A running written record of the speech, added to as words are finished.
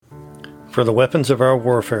For the weapons of our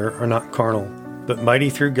warfare are not carnal, but mighty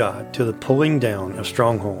through God to the pulling down of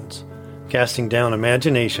strongholds, casting down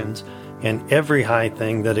imaginations and every high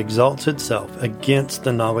thing that exalts itself against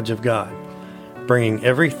the knowledge of God, bringing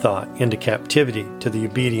every thought into captivity to the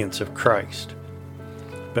obedience of Christ.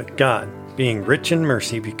 But God, being rich in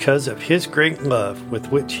mercy because of His great love with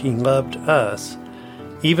which He loved us,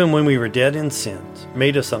 even when we were dead in sins,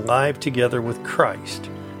 made us alive together with Christ.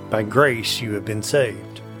 By grace you have been saved.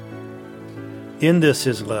 In this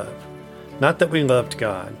is love, not that we loved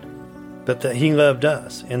God, but that He loved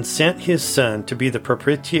us and sent His Son to be the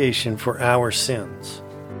propitiation for our sins.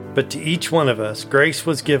 But to each one of us grace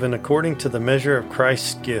was given according to the measure of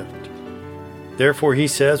Christ's gift. Therefore He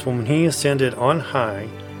says, when He ascended on high,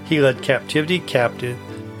 He led captivity captive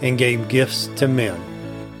and gave gifts to men.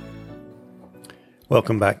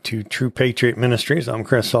 Welcome back to True Patriot Ministries. I'm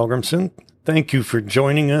Chris Solgrimson. Thank you for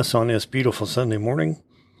joining us on this beautiful Sunday morning.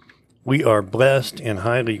 We are blessed and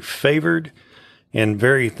highly favored and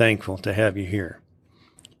very thankful to have you here.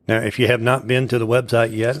 Now, if you have not been to the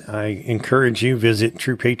website yet, I encourage you visit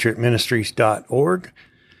truepatriotministries.org,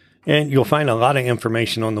 and you'll find a lot of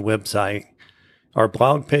information on the website. Our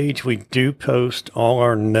blog page, we do post all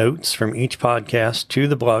our notes from each podcast to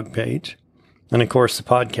the blog page. And of course, the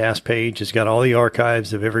podcast page has got all the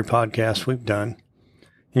archives of every podcast we've done.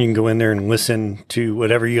 And you can go in there and listen to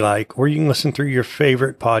whatever you like, or you can listen through your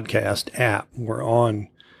favorite podcast app. We're on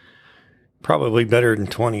probably better than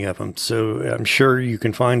 20 of them. So I'm sure you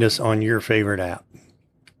can find us on your favorite app.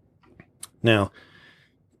 Now,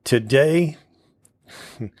 today,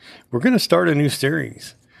 we're going to start a new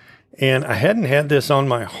series. And I hadn't had this on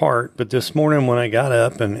my heart, but this morning when I got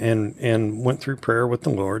up and went through prayer with the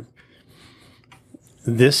Lord,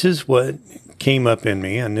 this is what came up in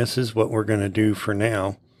me, and this is what we're going to do for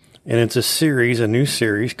now. And it's a new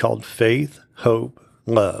series called Faith, Hope,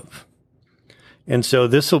 Love. And so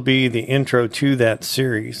this will be the intro to that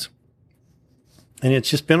series. And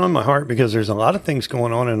it's just been on my heart because there's a lot of things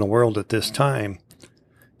going on in the world at this time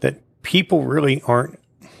that people really aren't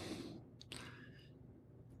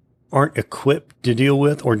equipped to deal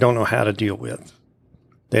with or don't know how to deal with.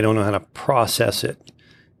 They don't know how to process it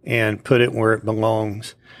and put it where it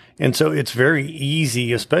belongs. And so it's very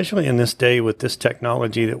easy, especially in this day with this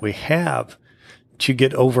technology that we have, to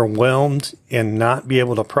get overwhelmed and not be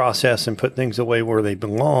able to process and put things away where they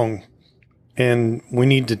belong. And we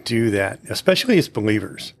need to do that, especially as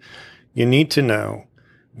believers. You need to know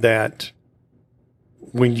that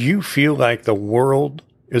when you feel like the world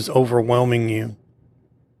is overwhelming you,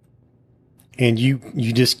 and you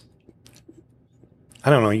just,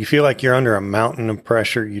 I don't know, you feel like you're under a mountain of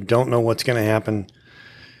pressure. You don't know what's going to happen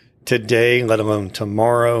today, let alone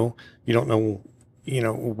tomorrow. You don't know,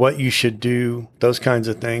 what you should do, those kinds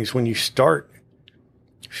of things. When you start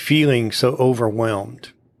feeling so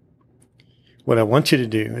overwhelmed, what I want you to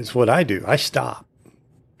do is what I do. I stop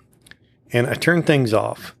and I turn things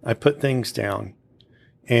off. I put things down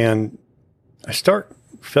and I start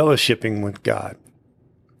fellowshipping with God.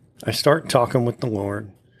 I start talking with the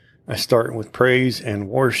Lord. I start with praise and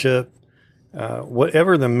worship.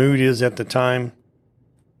 Whatever the mood is at the time,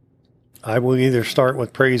 I will either start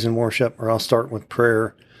with praise and worship or I'll start with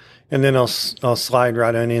prayer. And then I'll slide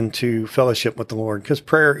right on into fellowship with the Lord, because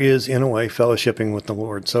prayer is, in a way, fellowshipping with the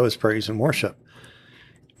Lord. So is praise and worship.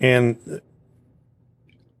 And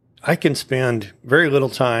I can spend very little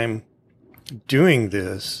time doing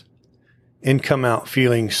this and come out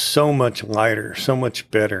feeling so much lighter, so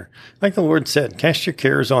much better. Like the Lord said, cast your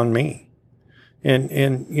cares on me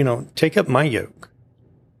and take up my yoke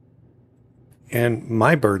and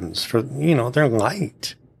my burdens, for, they're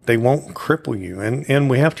light. They won't cripple you. And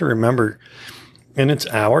we have to remember, and it's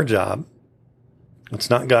our job. It's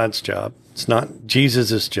not God's job. It's not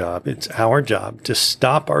Jesus's job. It's our job to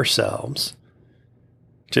stop ourselves,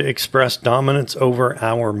 to express dominance over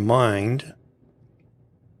our mind,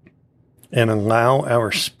 and allow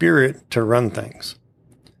our spirit to run things.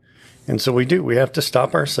 And so we do. We have to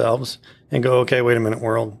stop ourselves and go, okay, wait a minute,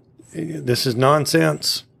 world. This is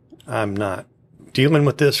nonsense. I'm not dealing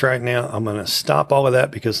with this right now. I'm going to stop all of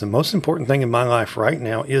that, because the most important thing in my life right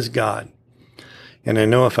now is God. And I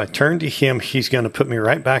know if I turn to Him, He's going to put me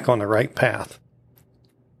right back on the right path.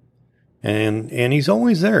 And He's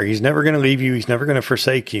always there. He's never going to leave you. He's never going to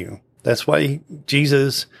forsake you. That's why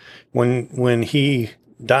Jesus, when He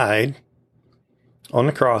died on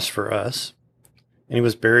the cross for us, and He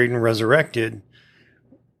was buried and resurrected,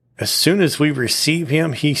 as soon as we receive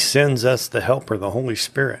Him, He sends us the Helper, the Holy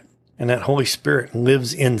Spirit. And that Holy Spirit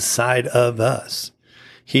lives inside of us.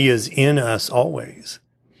 He is in us always.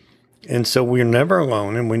 And so we're never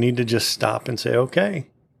alone, and we need to just stop and say, okay,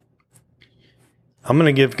 I'm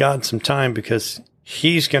going to give God some time because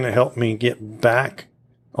he's going to help me get back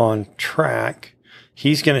on track.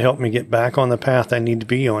 He's going to help me get back on the path I need to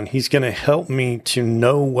be on. He's going to help me to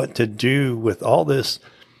know what to do with all this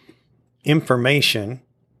information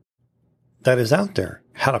that is out there,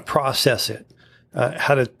 how to process it,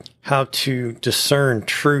 how to discern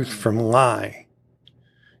truth from lie,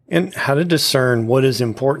 and how to discern what is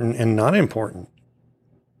important and not important.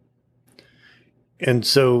 And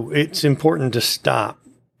so it's important to stop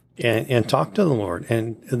and talk to the Lord.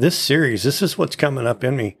 And this series, this is what's coming up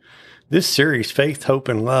in me. This series, Faith, Hope,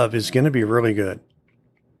 and Love, is going to be really good.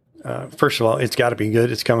 First of all, it's got to be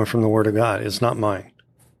good. It's coming from the Word of God. It's not mine.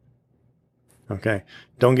 Okay?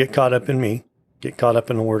 Don't get caught up in me. Get caught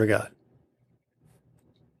up in the Word of God.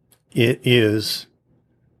 It is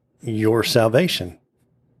your salvation.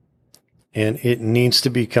 And it needs to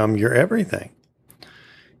become your everything.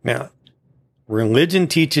 Now, religion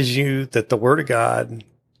teaches you that the Word of God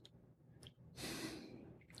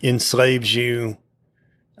enslaves you.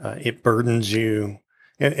 It burdens you,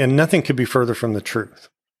 and nothing could be further from the truth.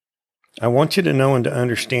 I want you to know and to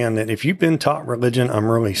understand that if you've been taught religion, I'm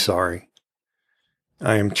really sorry.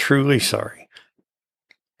 I am truly sorry.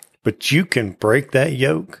 But you can break that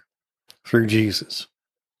yoke through Jesus.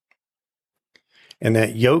 And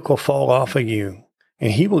that yoke will fall off of you,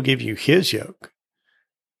 and he will give you his yoke.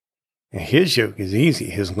 And his yoke is easy.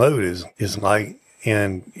 His load is light,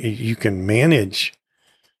 and you can manage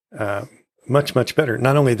much, much better.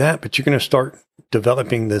 Not only that, but you're going to start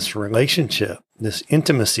developing this relationship, this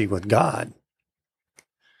intimacy with God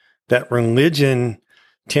that religion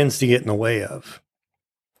tends to get in the way of.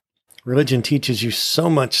 Religion teaches you so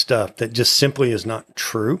much stuff that just simply is not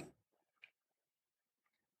true.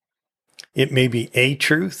 It may be a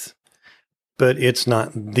truth, but it's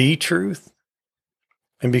not the truth.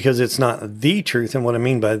 And because it's not the truth, and what I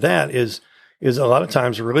mean by that is a lot of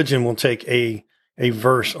times religion will take a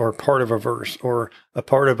verse or part of a verse or a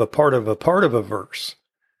part of a part of a part of a verse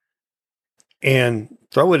and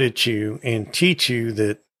throw it at you and teach you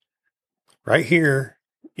that right here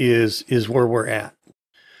is where we're at.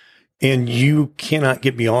 And you cannot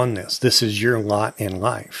get beyond this. This is your lot in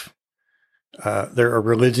life. There are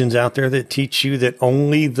religions out there that teach you that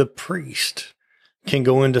only the priest can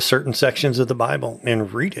go into certain sections of the Bible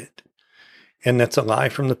and read it. And that's a lie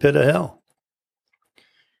from the pit of hell.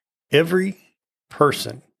 Every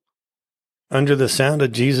person under the sound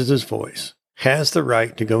of Jesus' voice has the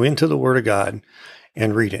right to go into the Word of God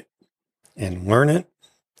and read it and learn it,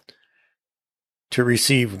 to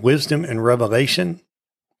receive wisdom and revelation,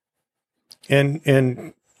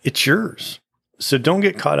 and it's yours. So don't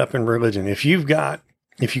get caught up in religion. If you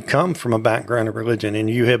come from a background of religion and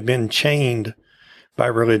you have been chained by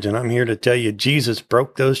religion, I'm here to tell you Jesus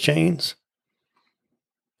broke those chains,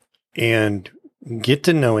 and get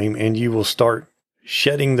to know him, and you will start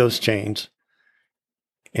shedding those chains,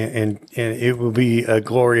 and it will be a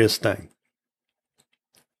glorious thing.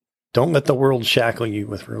 Don't let the world shackle you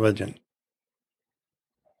with religion.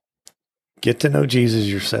 Get to know Jesus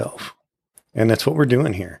yourself. And that's what we're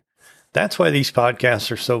doing here. That's why these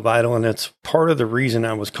podcasts are so vital, and it's part of the reason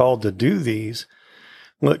I was called to do these.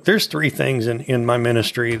 Look, there's 3 things in my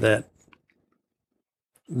ministry that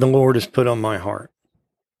the Lord has put on my heart.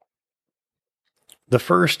 The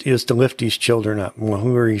first is to lift these children up. Well,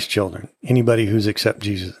 who are these children? Anybody who's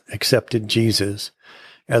accepted Jesus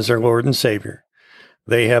as their Lord and Savior.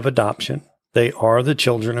 They have adoption. They are the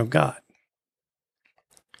children of God.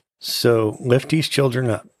 So lift these children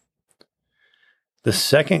up. The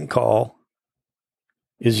second call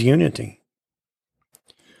is unity.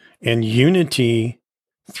 And unity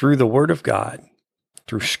through the Word of God,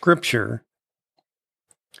 through Scripture,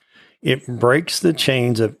 it breaks the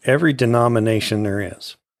chains of every denomination there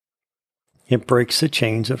is. It breaks the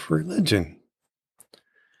chains of religion.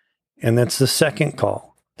 And that's the second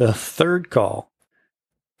call. The third call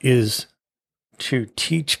is to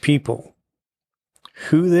teach people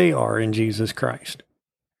who they are in Jesus Christ.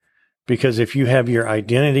 Because if you have your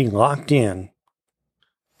identity locked in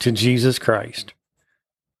to Jesus Christ,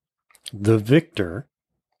 the victor,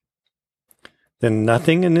 then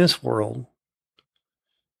nothing in this world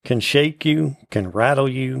can shake you, can rattle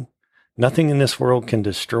you. Nothing in this world can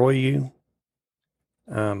destroy you.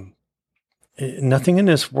 Nothing in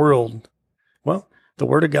this world, well, the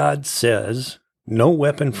Word of God says, no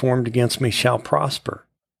weapon formed against me shall prosper,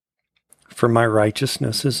 for my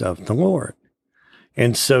righteousness is of the Lord.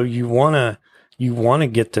 And so you want to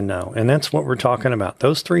get to know, and that's what we're talking about.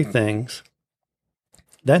 Those 3 things,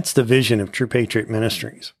 that's the vision of True Patriot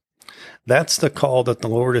Ministries. That's the call that the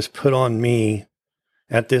Lord has put on me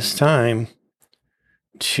at this time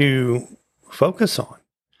to focus on.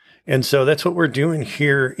 And so that's what we're doing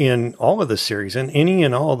here in all of the series and any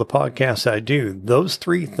and all the podcasts I do. Those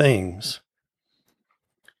three things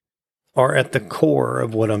are at the core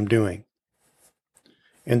of what I'm doing.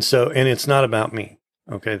 And it's not about me.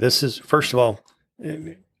 Okay. This is, first of all,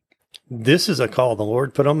 this is a call the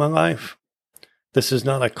Lord put on my life. This is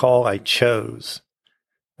not a call I chose.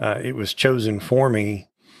 It was chosen for me.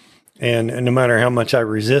 And no matter how much I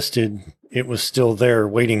resisted, it was still there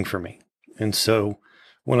waiting for me. And so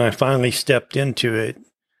when I finally stepped into it,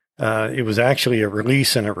 it was actually a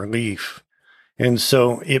release and a relief. And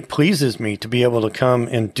so it pleases me to be able to come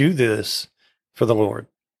and do this for the Lord.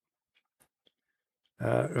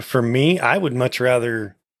 For me, I would much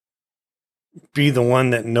rather be the one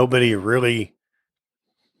that nobody really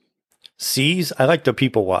sees. I like to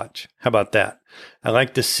people watch. How about that? I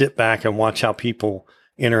like to sit back and watch how people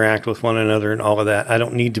interact with one another and all of that. I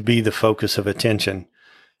don't need to be the focus of attention.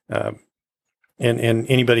 And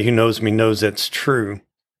anybody who knows me knows that's true.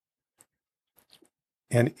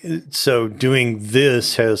 And so doing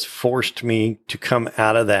this has forced me to come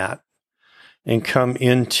out of that and come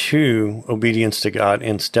into obedience to God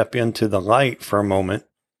and step into the light for a moment.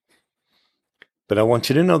 But I want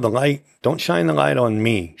you to know the light, don't shine the light on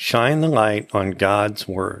me. Shine the light on God's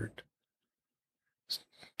word.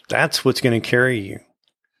 That's what's going to carry you.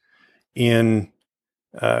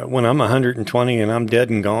 When I'm 120 and I'm dead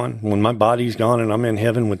and gone, when my body's gone and I'm in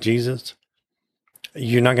heaven with Jesus,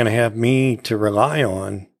 you're not going to have me to rely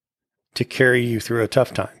on to carry you through a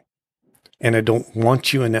tough time. And I don't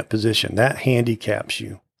want you in that position. That handicaps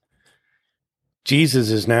you.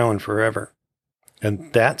 Jesus is now and forever.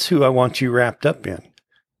 And that's who I want you wrapped up in.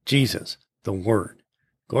 Jesus, the Word.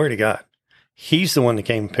 Glory to God. He's the one that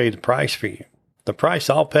came and paid the price for you. The price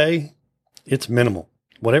I'll pay, it's minimal.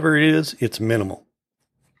 Whatever it is, it's minimal.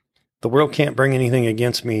 The world can't bring anything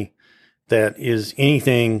against me that is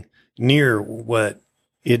anything near what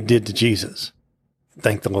it did to Jesus.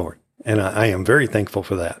 Thank the Lord. And I am very thankful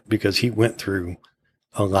for that because he went through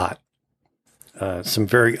a lot, some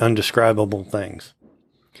very undescribable things.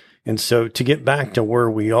 And so to get back to where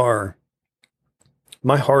we are,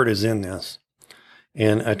 my heart is in this.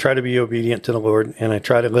 And I try to be obedient to the Lord and I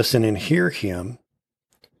try to listen and hear him.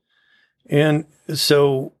 And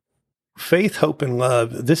so faith, hope, and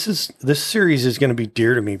love, this series is going to be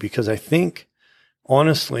dear to me because I think,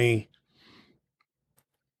 honestly,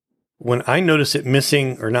 when I notice it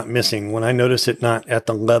missing or not missing, when I notice it not at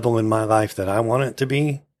the level in my life that I want it to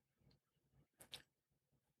be,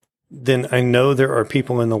 then I know there are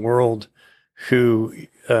people in the world who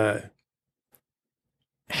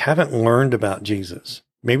haven't learned about Jesus.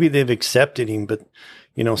 Maybe they've accepted him, but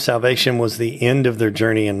salvation was the end of their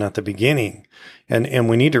journey and not the beginning. And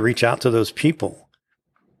we need to reach out to those people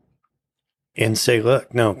and say,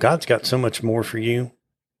 look, no, God's got so much more for you.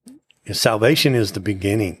 Salvation is the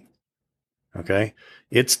beginning. Okay.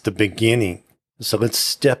 It's the beginning. So let's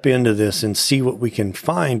step into this and see what we can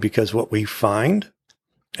find, because what we find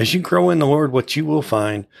as you grow in the Lord, what you will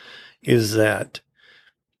find is that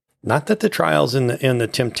not that the trials and the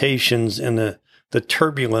temptations and the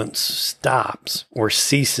turbulence stops or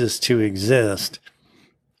ceases to exist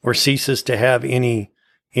or ceases to have any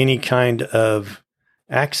kind of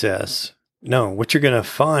access. No, what you're going to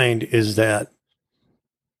find is that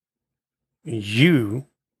you,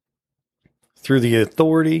 through the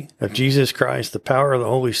authority of Jesus Christ, the power of the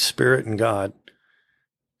Holy Spirit and God,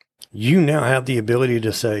 you now have the ability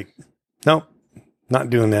to say, nope, not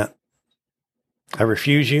doing that. I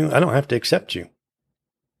refuse you. I don't have to accept you.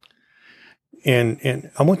 And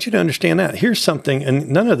I want you to understand that. Here's something, and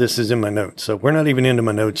none of this is in my notes, so we're not even into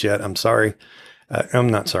my notes yet. I'm sorry. I'm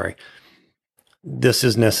not sorry. This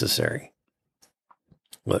is necessary.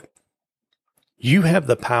 Look, you have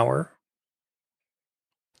the power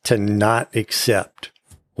to not accept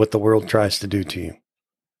what the world tries to do to you.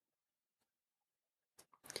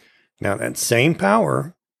 Now, that same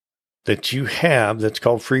power that you have, that's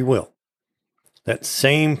called free will, that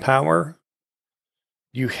same power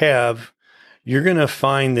you have, you're going to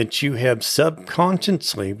find that you have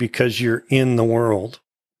subconsciously, because you're in the world,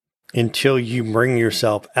 until you bring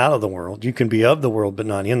yourself out of the world. You can be of the world, but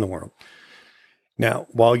not in the world. Now,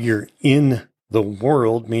 while you're in the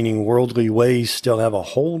world, meaning worldly ways still have a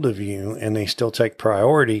hold of you and they still take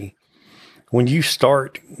priority, when you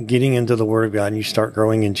start getting into the Word of God and you start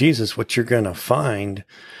growing in Jesus, what you're going to find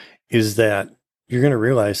is that you're going to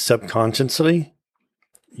realize subconsciously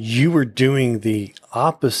you were doing the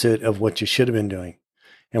opposite of what you should have been doing.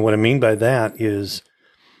 And what I mean by that is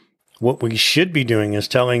what we should be doing is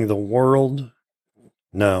telling the world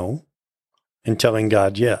no and telling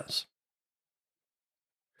God yes.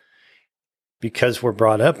 because we're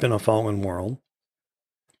brought up in a fallen world.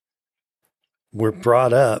 We're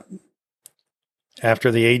brought up after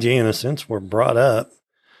the age of innocence. We're brought up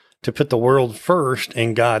to put the world first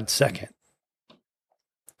and God second.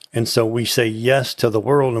 And so we say yes to the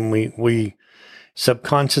world, and we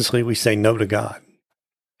subconsciously, we say no to God.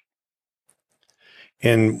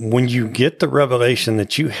 And when you get the revelation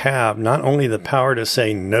that you have not only the power to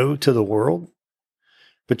say no to the world,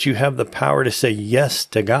 but you have the power to say yes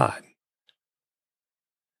to God.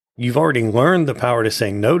 You've already learned the power to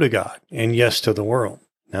say no to God and yes to the world.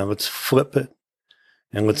 Now let's flip it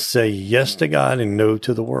and let's say yes to God and no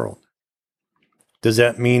to the world. Does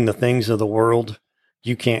that mean the things of the world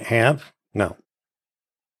you can't have? No,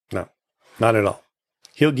 not at all.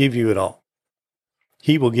 He'll give you it all.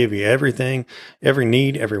 He will give you everything, every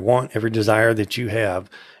need, every want, every desire that you have,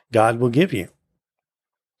 God will give you.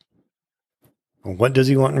 And what does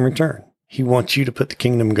he want in return? He wants you to put the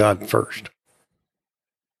kingdom of God first.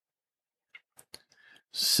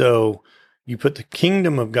 So you put the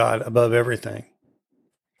kingdom of God above everything.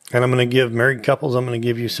 And I'm going to give married couples, I'm going to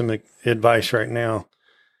give you some advice right now.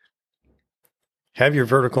 Have your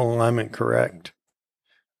vertical alignment correct.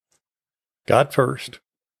 God first,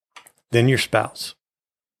 then your spouse,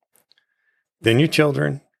 then your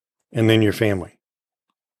children, and then your family.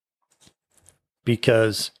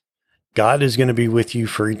 Because God is going to be with you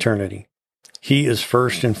for eternity. He is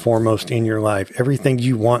first and foremost in your life. Everything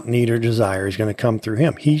you want, need, or desire is going to come through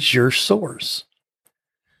him. He's your source.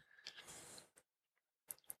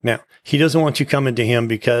 Now, he doesn't want you coming to him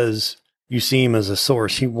because you see him as a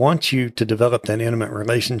source. He wants you to develop that intimate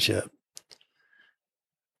relationship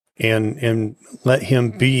and let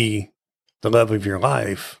him be the love of your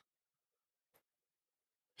life.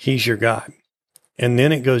 He's your God. And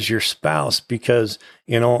then it goes your spouse, because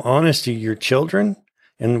in all honesty, your children,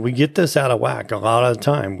 and we get this out of whack a lot of the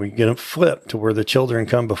time. We get it flipped to where the children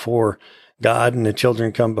come before God and the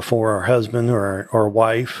children come before our husband or our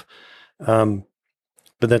wife.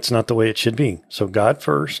 But that's not the way it should be. So God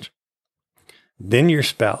first, then your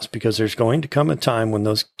spouse, because there's going to come a time when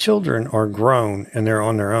those children are grown and they're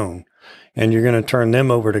on their own, and you're going to turn them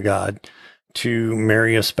over to God to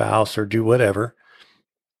marry a spouse or do whatever.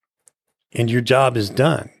 And your job is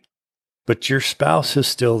done, but your spouse is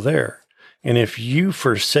still there. And if you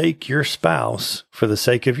forsake your spouse for the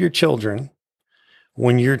sake of your children,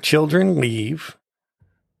 when your children leave,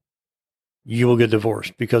 you will get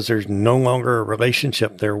divorced because there's no longer a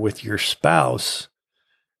relationship there with your spouse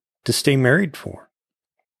to stay married for.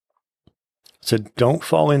 So don't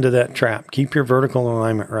fall into that trap. Keep your vertical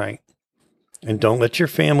alignment right. And don't let your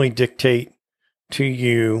family dictate to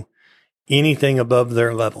you anything above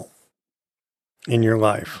their level in your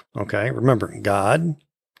life. Okay. Remember, God,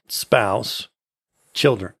 spouse,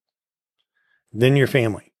 children, then your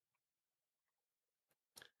family.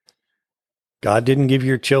 God didn't give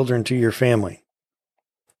your children to your family.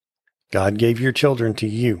 God gave your children to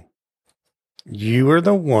you. You are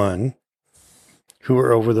the one who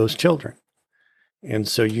are over those children. And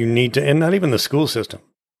so you need to, and not even the school system.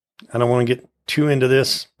 I don't want to get too into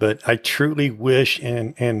this, but I truly wish,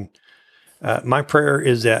 and my prayer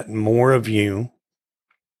is that more of you,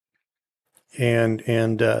 and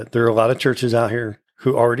there are a lot of churches out here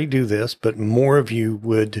who already do this, but more of you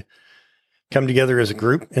would come together as a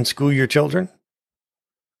group and school your children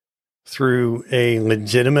through a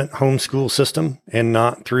legitimate homeschool system and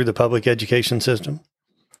not through the public education system.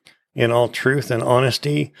 In all truth and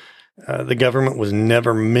honesty, the government was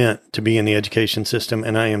never meant to be in the education system,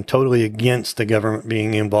 and I am totally against the government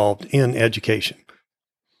being involved in education.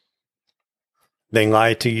 They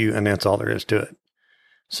lie to you, and that's all there is to it.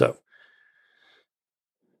 So,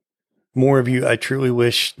 more of you, I truly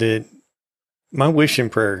wish that, my wish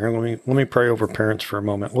and prayer, here, let me pray over parents for a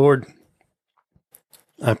moment. Lord,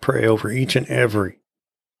 I pray over each and every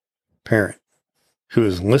parent who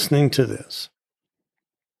is listening to this.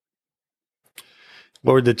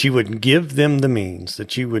 Lord, that you would give them the means,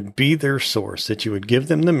 that you would be their source, that you would give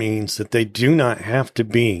them the means that they do not have to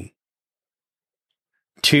be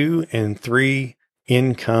 2 and 3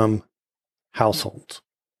 income households,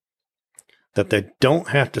 that they don't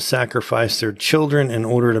have to sacrifice their children in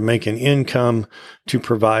order to make an income to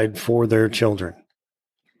provide for their children,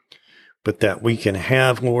 but that we can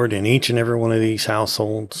have, Lord, in each and every one of these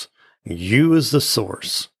households, you as the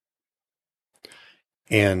source,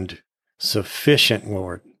 and sufficient,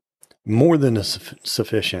 Lord, more than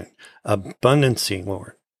sufficient, abundancy,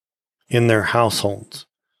 Lord, in their households,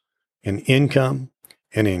 in income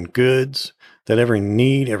and in goods, that every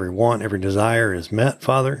need, every want, every desire is met,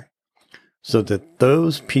 Father, so that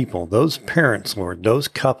those people, those parents, Lord, those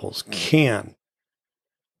couples can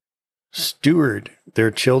steward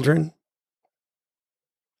their children.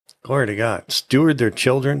 Glory to God. Steward their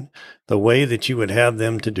children the way that you would have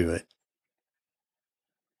them to do it.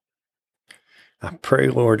 I pray,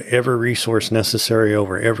 Lord, every resource necessary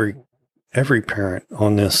over every parent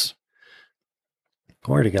on this.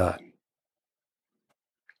 Glory to God.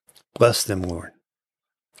 Bless them, Lord.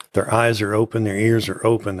 Their eyes are open, their ears are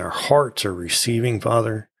open, their hearts are receiving,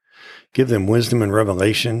 Father. Give them wisdom and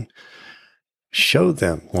revelation. Show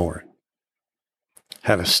them, Lord,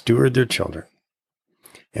 how to steward their children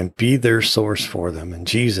and be their source for them. In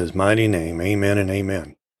Jesus' mighty name, amen and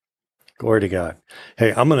amen. Glory to God.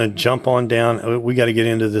 Hey, I'm going to jump on down. We got to get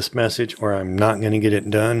into this message or I'm not going to get it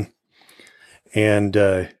done. And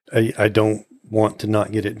I don't want to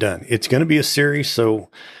not get it done. It's going to be a series, so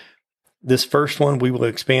this first one, we will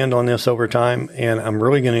expand on this over time, and I'm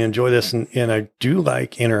really going to enjoy this, and I do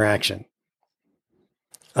like interaction.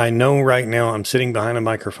 I know right now I'm sitting behind a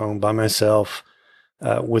microphone by myself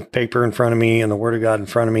with paper in front of me and the Word of God in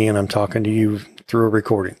front of me, and I'm talking to you through a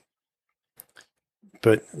recording.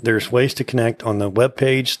 But there's ways to connect on the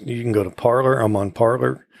webpage. You can go to Parler. I'm on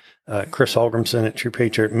Parler. Chris Holgrimson at True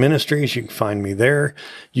Patriot Ministries. You can find me there.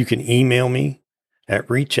 You can email me at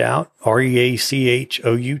reachout,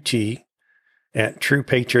 REACHOUT, at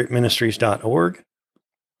truepatriotministries.org.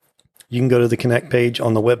 You can go to the Connect page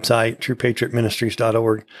on the website,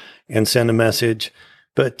 truepatriotministries.org, and send a message.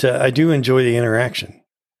 But I do enjoy the interaction.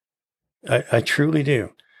 I truly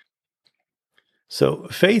do. So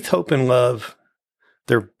faith, hope, and love,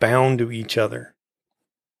 they're bound to each other.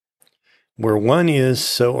 Where one is,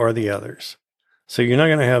 so are the others. So you're not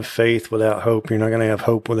going to have faith without hope. You're not going to have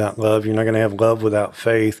hope without love. You're not going to have love without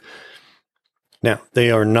faith. Now, they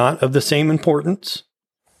are not of the same importance.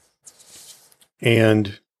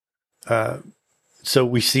 And so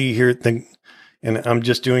we see here, and I'm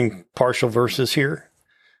just doing partial verses here,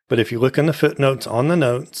 but if you look in the footnotes on the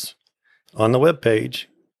notes, on the webpage,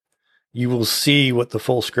 you will see what the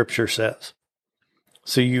full scripture says.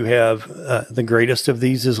 So you have the greatest of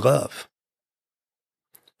these is love.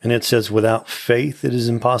 And it says, without faith, it is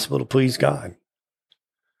impossible to please God.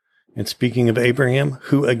 And speaking of Abraham,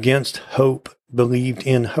 who against hope believed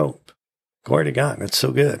in hope. Glory to God. That's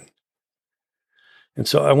so good. And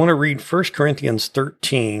so I want to read 1 Corinthians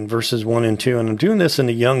 13, verses 1 and 2. And I'm doing this in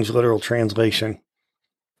the Young's Literal Translation.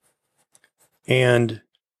 And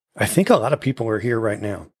I think a lot of people are here right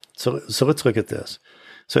now. So let's look at this.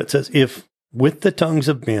 So it says, if with the tongues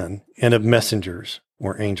of men and of messengers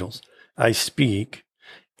or angels, I speak,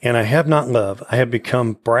 and I have not love, I have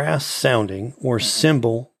become brass sounding or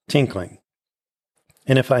cymbal tinkling.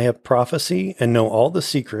 And if I have prophecy and know all the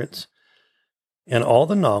secrets and all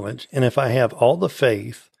the knowledge, and if I have all the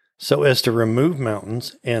faith so as to remove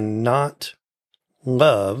mountains and not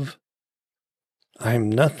love, I am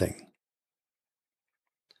nothing.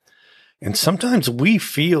 And sometimes we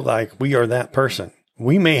feel like we are that person.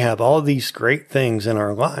 We may have all these great things in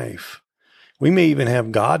our life. We may even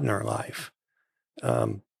have God in our life.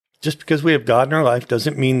 Just because we have God in our life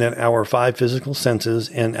doesn't mean that our 5 physical senses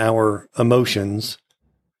and our emotions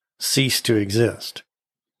cease to exist.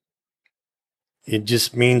 It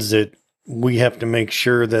just means that we have to make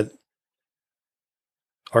sure that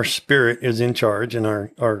our spirit is in charge and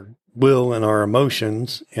our will and our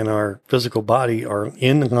emotions and our physical body are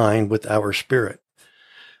in line with our spirit.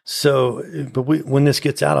 So, but when this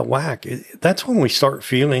gets out of whack, that's when we start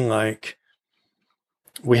feeling like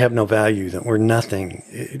we have no value, that we're nothing.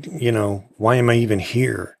 Why am I even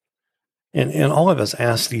here? And all of us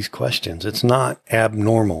ask these questions. It's not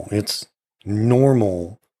abnormal. It's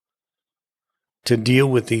normal to deal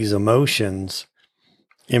with these emotions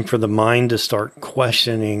and for the mind to start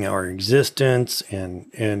questioning our existence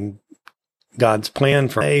and God's plan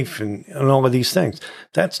for life and all of these things.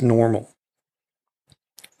 That's normal.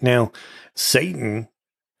 Now, Satan,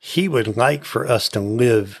 he would like for us to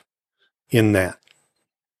live in that.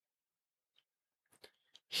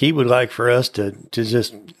 He would like for us to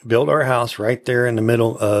just build our house right there in the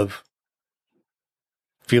middle of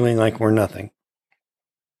feeling like we're nothing,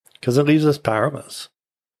 because it leaves us powerless.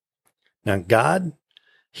 Now, God,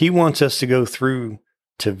 he wants us to go through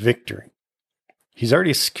to victory. He's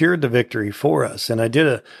already secured the victory for us. And I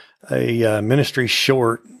did a ministry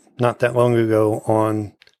short not that long ago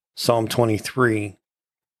on Psalm 23.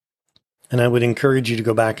 And I would encourage you to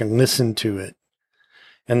go back and listen to it.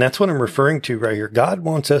 And that's what I'm referring to right here. God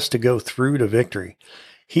wants us to go through to victory.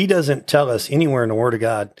 He doesn't tell us anywhere in the Word of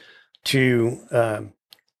God to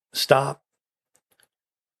stop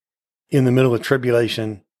in the middle of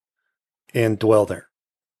tribulation and dwell there.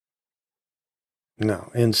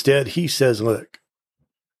 No, instead, he says, look,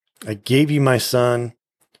 I gave you my son.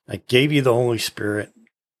 I gave you the Holy Spirit.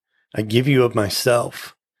 I give you of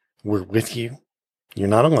myself. We're with you. You're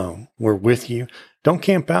not alone. We're with you. Don't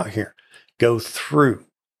camp out here. Go through,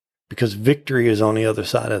 because victory is on the other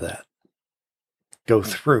side of that. Go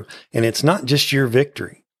through. And it's not just your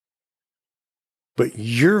victory, but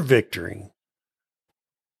your victory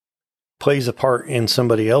plays a part in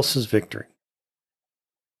somebody else's victory.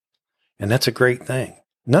 And that's a great thing.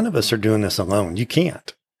 None of us are doing this alone. You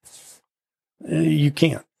can't. You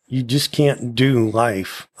can't. You just can't do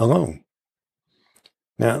life alone.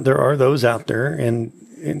 Now, there are those out there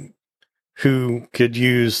and who could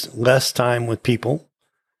use less time with people.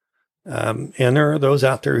 And there are those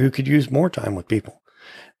out there who could use more time with people.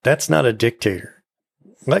 That's not a dictator.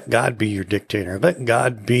 Let God be your dictator. Let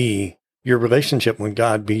God be your relationship with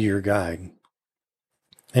God, be your guide.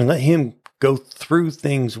 And let him go through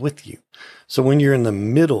things with you. So when you're in the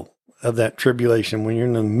middle of that tribulation, when you're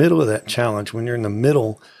in the middle of that challenge, when you're in the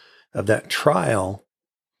middle of that trial,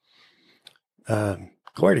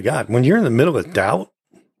 glory to God. When you're in the middle of doubt,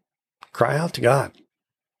 cry out to God.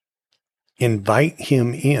 Invite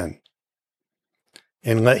him in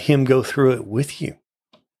and let him go through it with you.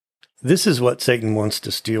 This is what Satan wants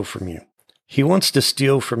to steal from you. He wants to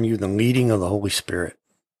steal from you the leading of the Holy Spirit.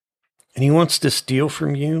 And he wants to steal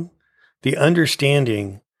from you the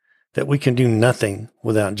understanding that we can do nothing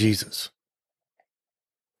without Jesus.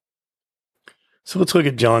 So let's look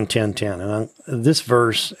at John 10:10. And this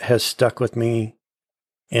verse has stuck with me,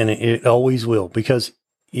 and it always will, because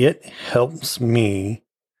it helps me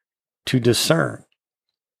to discern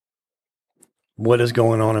what is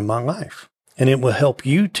going on in my life. And it will help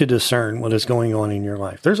you to discern what is going on in your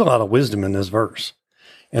life. There's a lot of wisdom in this verse,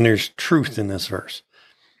 and there's truth in this verse.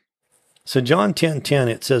 So John 10:10,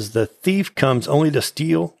 it says, "The thief comes only to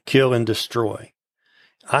steal, kill, and destroy.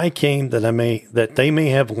 I came that they may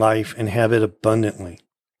have life and have it abundantly."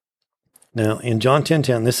 Now, in John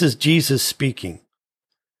 10:10, this is Jesus speaking.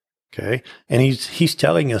 Okay? And he's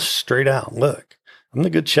telling us straight out, look, I'm the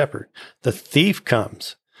good shepherd. The thief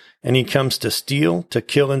comes, and he comes to steal, to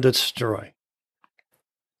kill, and destroy.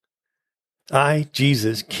 I,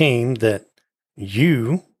 Jesus, came that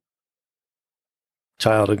you,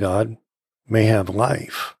 child of God, may have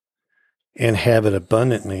life and have it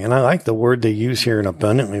abundantly. And I like the word they use here in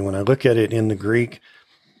abundantly. When I look at it in the Greek,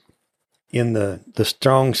 in the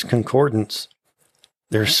Strong's Concordance,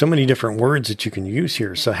 there's so many different words that you can use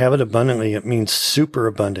here. So have it abundantly, it means super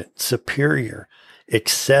abundant, superior,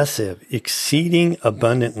 excessive, exceeding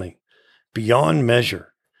abundantly, beyond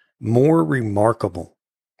measure, more remarkable.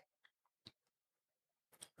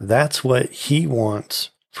 That's what he wants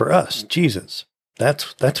for us, Jesus.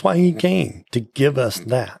 That's why he came, to give us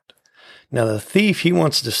that. Now, the thief, he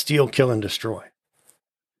wants to steal, kill, and destroy.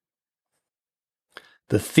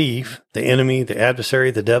 The thief, the enemy, the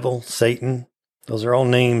adversary, the devil, Satan, those are all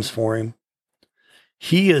names for him.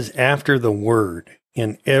 He is after the word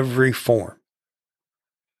in every form.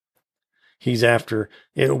 He's after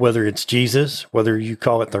it, whether it's Jesus, whether you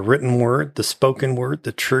call it the written word, the spoken word,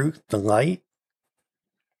 the truth, the light.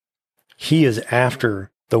 He is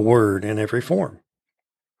after the word in every form.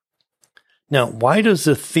 Now, why does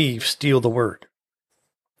the thief steal the word?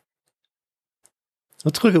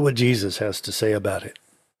 Let's look at what Jesus has to say about it.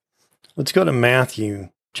 Let's go to Matthew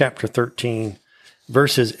chapter 13,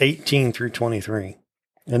 verses 18 through 23.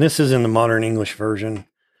 And this is in the Modern English Version.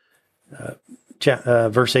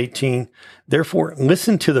 Verse 18, "Therefore,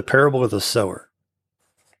 listen to the parable of the sower."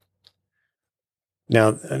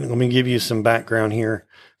 Now, let me give you some background here.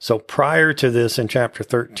 So prior to this, in chapter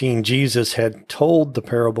 13, Jesus had told the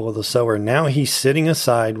parable of the sower. Now he's sitting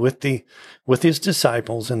aside with his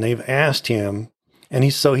disciples, and they've asked him, and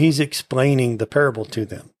he's explaining the parable to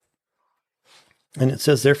them. And it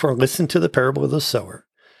says, "Therefore, listen to the parable of the sower.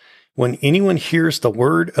 When anyone hears the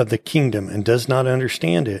word of the kingdom and does not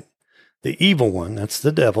understand it, the evil one," that's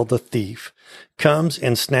the devil, the thief, "comes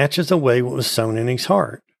and snatches away what was sown in his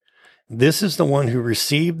heart. This is the one who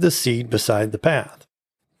received the seed beside the path."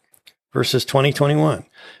 Verses 20-21.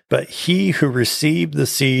 "But he who received the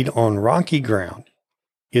seed on rocky ground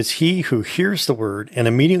is he who hears the word and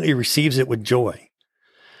immediately receives it with joy.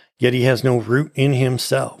 Yet he has no root in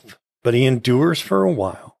himself, but he endures for a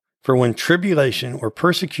while. For when tribulation or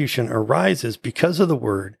persecution arises because of the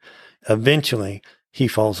word, eventually he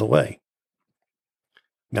falls away."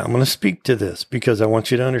 Now I'm going to speak to this because I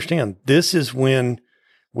want you to understand this is when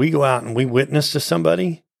we go out and we witness to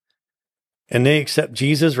somebody and they accept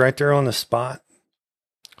Jesus right there on the spot.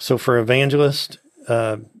 So for evangelists,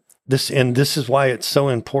 this is why it's so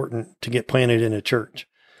important to get planted in a church.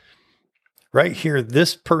 Right here,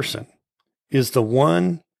 this person is the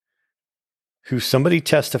one who somebody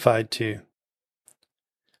testified to,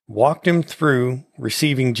 walked him through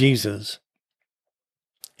receiving Jesus,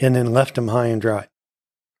 and then left him high and dry,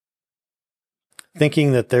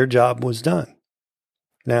 thinking that their job was done.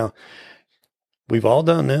 Now, we've all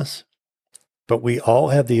done this, but we all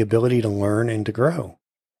have the ability to learn and to grow.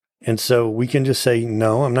 And so we can just say,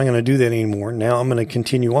 no, I'm not going to do that anymore. Now I'm going to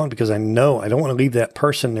continue on because I know I don't want to leave that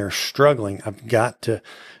person there struggling. I've got to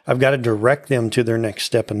direct them to their next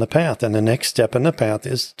step in the path. And the next step in the path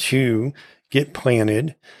is to get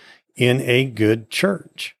planted in a good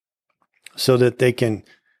church so that they can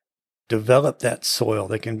develop that soil.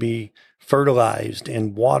 They can be fertilized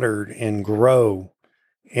and watered and grow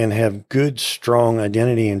and have good, strong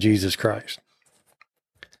identity in Jesus Christ.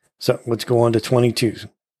 So let's go on to 22.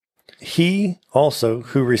 He also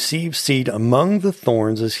who receives seed among the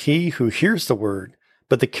thorns is he who hears the word,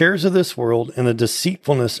 but the cares of this world and the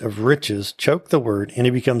deceitfulness of riches choke the word, and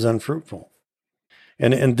he becomes unfruitful.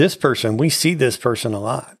 And this person, we see this person a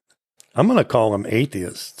lot. I'm going to call them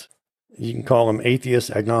atheists. You can call them atheists,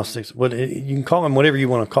 agnostics, you can call them whatever you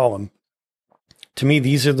want to call them. To me,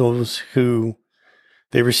 these are those who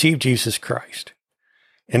they received Jesus Christ,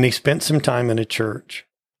 and they spent some time in a church.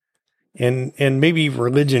 And maybe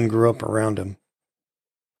religion grew up around them.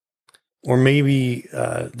 Or maybe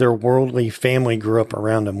their worldly family grew up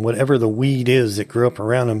around them. Whatever the weed is that grew up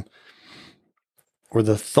around them, or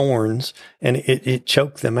the thorns, and it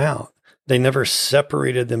choked them out. They never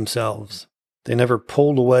separated themselves. They never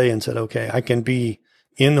pulled away and said, okay, I can be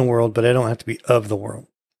in the world, but I don't have to be of the world.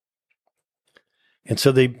 And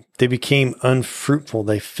so they became unfruitful.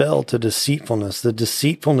 They fell to deceitfulness, the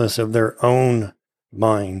deceitfulness of their own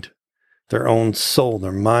mind, their own soul,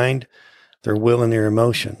 their mind, their will, and their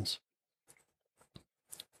emotions.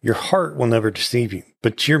 Your heart will never deceive you,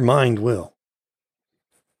 but your mind will.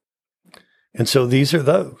 And so these are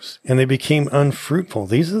those, and they became unfruitful.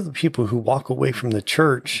 These are the people who walk away from the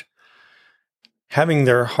church having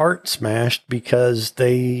their heart smashed because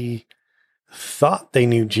they thought they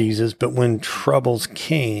knew Jesus, but when troubles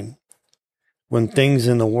came, when things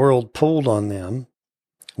in the world pulled on them,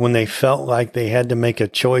 when they felt like they had to make a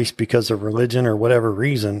choice because of religion or whatever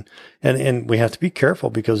reason. And we have to be careful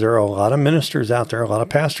because there are a lot of ministers out there, a lot of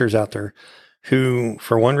pastors out there who,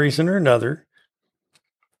 for one reason or another,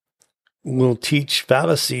 will teach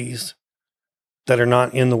fallacies that are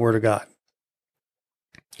not in the Word of God.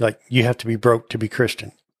 Like, you have to be broke to be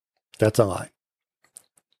Christian. That's a lie.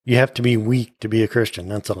 You have to be weak to be a Christian.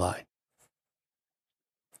 That's a lie.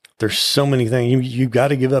 There's so many things. You've got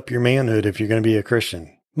to give up your manhood if you're going to be a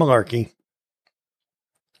Christian. Malarkey.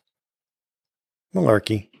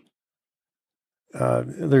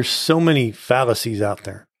 There's so many fallacies out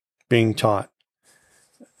there being taught,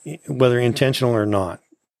 whether intentional or not,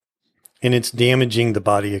 and it's damaging the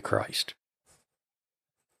body of Christ.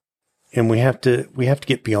 And we have to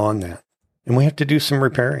get beyond that, and we have to do some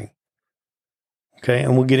repairing. Okay,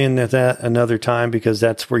 and we'll get into that another time because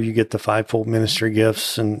that's where you get the fivefold ministry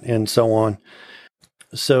gifts and so on.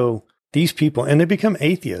 So these people, and they become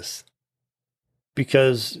atheists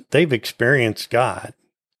because they've experienced God.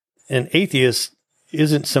 An atheist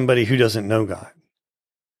isn't somebody who doesn't know God.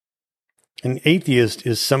 An atheist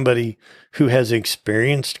is somebody who has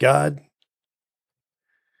experienced God,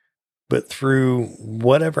 but through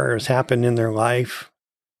whatever has happened in their life,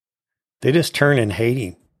 they just turn and hate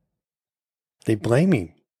him. They blame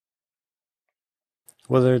him.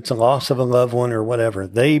 Whether it's a loss of a loved one or whatever,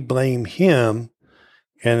 they blame him.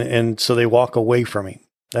 And so they walk away from him.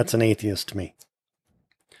 That's an atheist to me.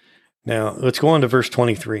 Now, let's go on to verse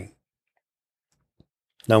 23.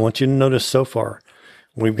 Now, I want you to notice so far,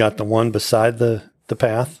 we've got the one beside the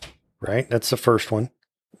path, right? That's the first one.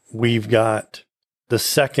 We've got the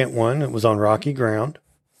second one. It was on rocky ground.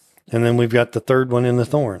 And then we've got the third one in the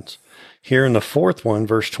thorns. Here in the fourth one,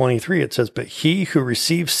 verse 23, it says, but he who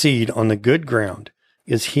receives seed on the good ground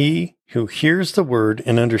is he who hears the word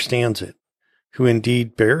and understands it, who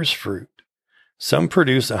indeed bears fruit. Some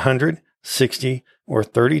produce 100, 60, or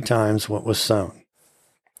 30 times what was sown.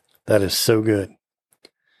 That is so good.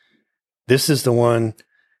 This is the one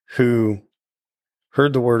who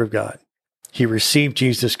heard the word of God. He received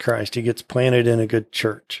Jesus Christ. He gets planted in a good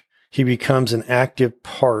church. He becomes an active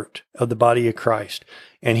part of the body of Christ.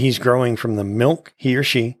 And he's growing from the milk, he or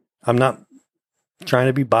she. I'm not trying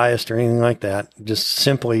to be biased or anything like that. Just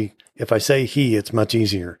simply, if I say he, it's much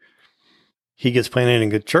easier. He gets planted in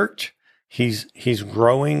a good church. He's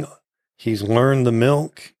growing. He's learned the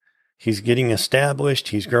milk. He's getting established.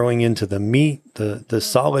 He's growing into the meat, the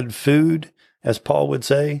solid food, as Paul would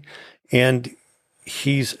say. And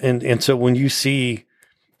so when you see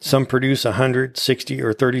Some produce 100, 60,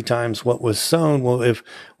 or 30 times what was sown. Well, if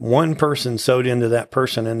one person sowed into that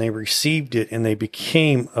person and they received it and they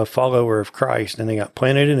became a follower of Christ and they got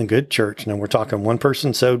planted in a good church, now we're talking one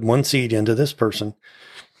person sowed one seed into this person,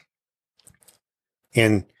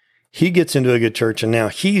 and he gets into a good church and now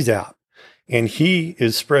he's out and he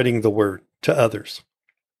is spreading the word to others.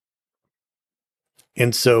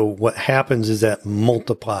 And so what happens is that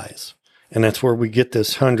multiplies. And that's where we get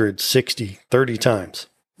this 100, 60, 30 times.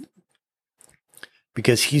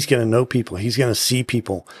 Because he's going to know people. He's going to see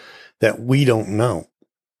people that we don't know.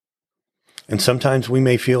 And sometimes we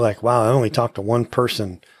may feel like, wow, I only talked to one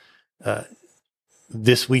person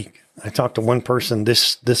this week. I talked to one person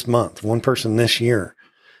this month, one person this year,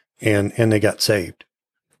 and they got saved.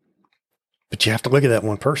 But you have to look at that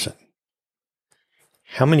one person.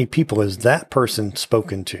 How many people has that person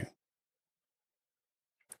spoken to?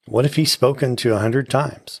 What if he's spoken to 100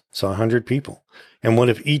 times? So 100 people. And what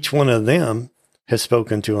if each one of them has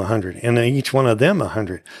spoken to 100, and then each one of them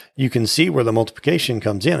 100? You can see where the multiplication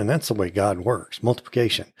comes in, and that's the way God works,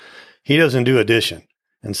 multiplication. He doesn't do addition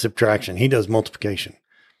and subtraction. He does multiplication.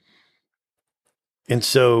 And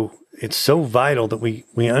so it's so vital that we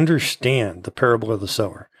understand the parable of the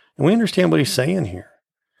sower, and we understand what he's saying here,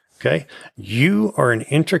 okay? You are an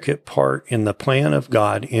intricate part in the plan of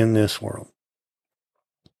God in this world.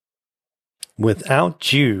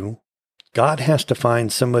 Without you, God has to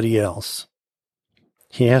find somebody else.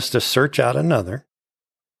 He has to search out another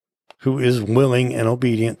who is willing and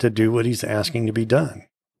obedient to do what he's asking to be done.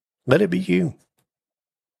 Let it be you.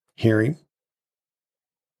 Hear him.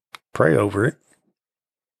 Pray over it.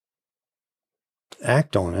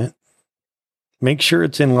 Act on it. Make sure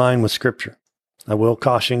it's in line with Scripture. I will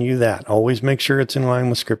caution you that. Always make sure it's in line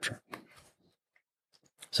with Scripture.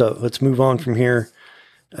 So let's move on from here.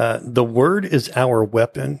 The word is our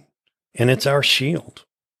weapon, and it's our shield.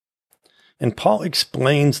 And Paul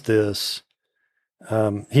explains this.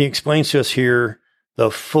 He explains to us here the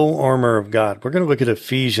full armor of God. We're going to look at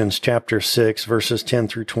Ephesians chapter 6, verses 10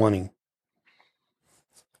 through 20.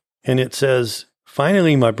 And it says,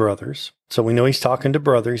 finally, my brothers. So we know he's talking to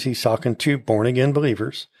brothers. He's talking to born-again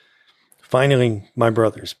believers. Finally, my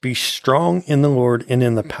brothers, be strong in the Lord and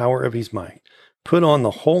in the power of his might. Put on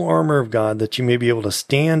the whole armor of God that you may be able to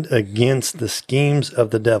stand against the schemes of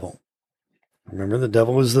the devil. Remember, the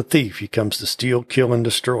devil is the thief. He comes to steal, kill, and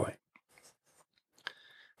destroy.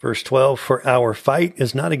 Verse 12, for our fight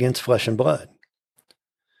is not against flesh and blood.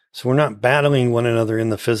 So we're not battling one another in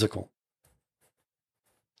the physical.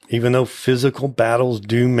 Even though physical battles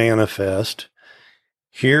do manifest,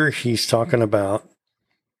 here he's talking about,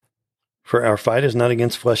 for our fight is not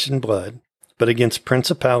against flesh and blood, but against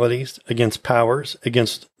principalities, against powers,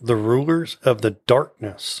 against the rulers of the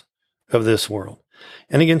darkness of this world,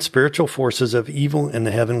 and against spiritual forces of evil in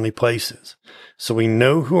the heavenly places. So we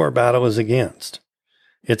know who our battle is against.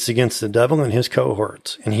 It's against the devil and his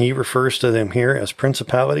cohorts, and he refers to them here as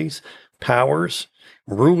principalities, powers,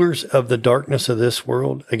 rulers of the darkness of this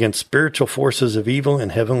world, against spiritual forces of evil in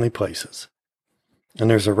heavenly places. And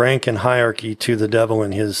there's a rank and hierarchy to the devil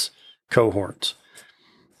and his cohorts.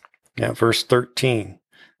 Now, verse 13,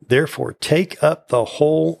 therefore take up the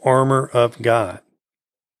whole armor of God.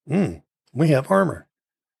 We have armor.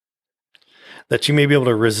 That you may be able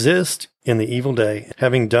to resist in the evil day,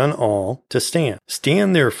 having done all, to stand.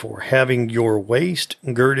 Stand therefore, having your waist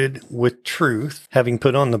girded with truth, having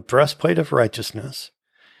put on the breastplate of righteousness,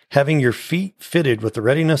 having your feet fitted with the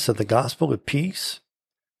readiness of the gospel of peace,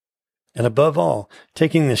 and above all,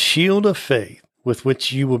 taking the shield of faith, with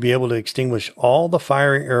which you will be able to extinguish all the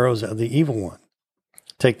fiery arrows of the evil one.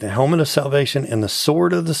 Take the helmet of salvation and the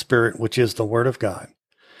sword of the Spirit, which is the word of God.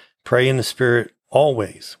 Pray in the Spirit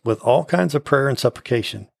always, with all kinds of prayer and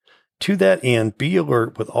supplication. To that end, be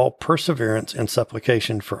alert with all perseverance and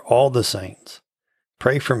supplication for all the saints.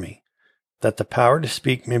 Pray for me, that the power to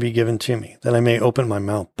speak may be given to me, that I may open my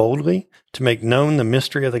mouth boldly to make known the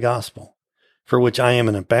mystery of the gospel, for which I am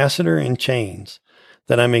an ambassador in chains,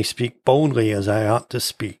 that I may speak boldly as I ought to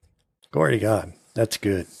speak. Glory to God. That's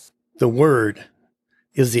good. The word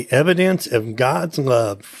is the evidence of God's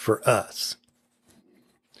love for us.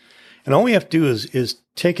 And all we have to do is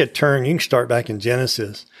take a turn. You can start back in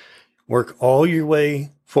Genesis, work all your way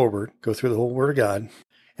forward, go through the whole Word of God.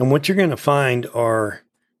 And what you're going to find are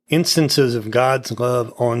instances of God's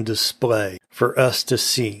love on display for us to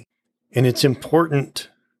see. And it's important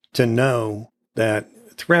to know that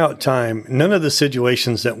throughout time, none of the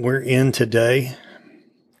situations that we're in today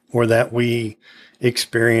or that we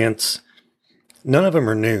experience, none of them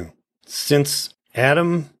are new. Since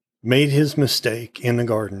Adam made his mistake in the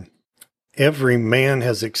garden, every man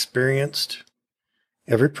has experienced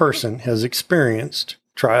every person has experienced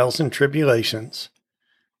trials and tribulations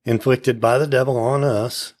inflicted by the devil on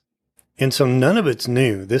us. And so none of it's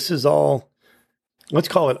new. This is all, let's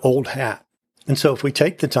call it old hat. And so if we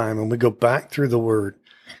take the time and we go back through the word,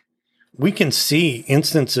 we can see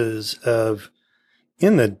instances of,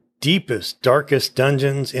 in the deepest, darkest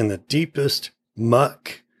dungeons, in the deepest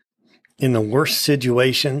muck, in the worst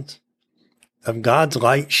situations, of God's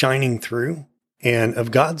light shining through and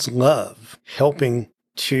of God's love helping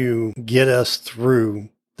to get us through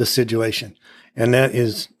the situation. And that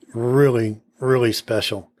is really, really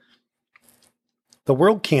special. The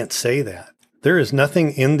world can't say that. There is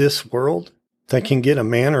nothing in this world that can get a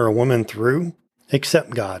man or a woman through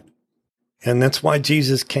except God. And that's why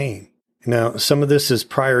Jesus came. Now, some of this is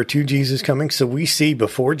prior to Jesus coming. So we see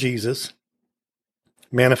before Jesus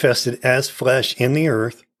manifested as flesh in the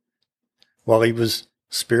earth, while he was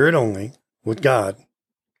spirit only with God,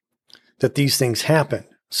 that these things happened.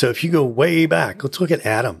 So if you go way back, let's look at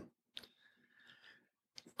Adam.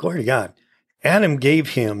 Glory to God. Adam gave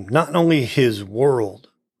him not only his world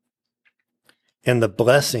and the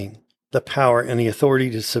blessing, the power, and the authority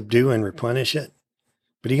to subdue and replenish it,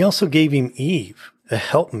 but he also gave him Eve, a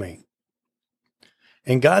helpmate.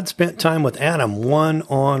 And God spent time with Adam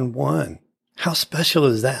one-on-one. How special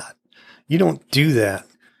is that? You don't do that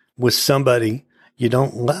with somebody you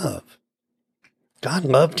don't love. God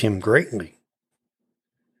loved him greatly.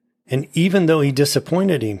 And even though he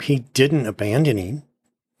disappointed him, he didn't abandon him.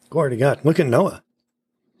 Glory to God. Look at Noah.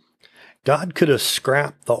 God could have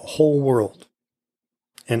scrapped the whole world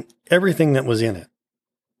and everything that was in it.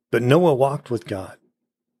 But Noah walked with God.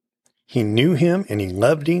 He knew him and he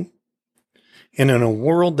loved him. And in a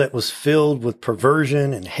world that was filled with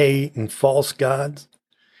perversion and hate and false gods,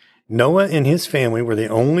 Noah and his family were the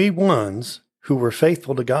only ones who were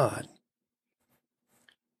faithful to God.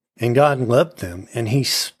 And God loved them and he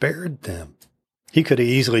spared them. He could have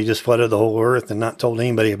easily just flooded the whole earth and not told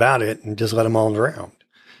anybody about it and just let them all drown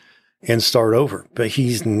and start over. But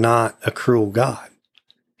he's not a cruel God.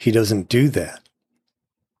 He doesn't do that.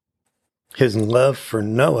 His love for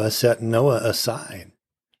Noah set Noah aside.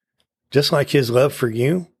 Just like his love for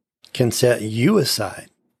you can set you aside.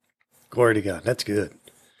 Glory to God. That's good.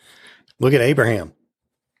 Look at Abraham,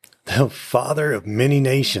 the father of many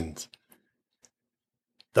nations.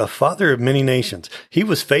 The father of many nations. He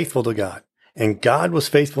was faithful to God, and God was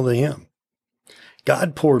faithful to him.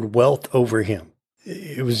 God poured wealth over him.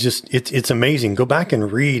 It was just, it's amazing. Go back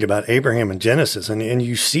and read about Abraham in Genesis, and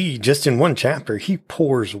you see just in one chapter, he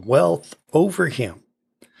pours wealth over him.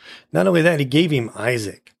 Not only that, he gave him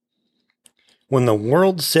Isaac. When the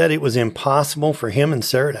world said it was impossible for him and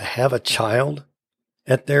Sarah to have a child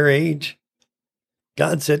at their age,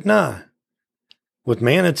 God said, nah, with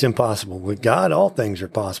man it's impossible. With God, all things are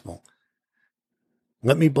possible.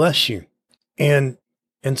 Let me bless you. And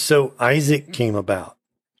so Isaac came about.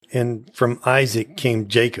 And from Isaac came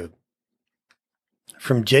Jacob.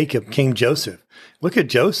 From Jacob came Joseph. Look at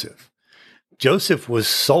Joseph. Joseph was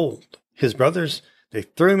sold. His brothers, they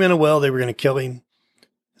threw him in a well. They were going to kill him.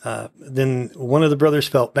 Then one of the brothers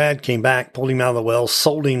felt bad, came back, pulled him out of the well,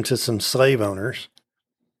 sold him to some slave owners,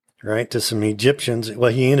 right, to some Egyptians.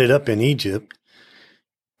 Well, he ended up in Egypt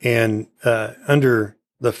and under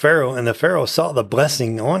the Pharaoh, and the Pharaoh saw the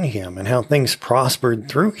blessing on him and how things prospered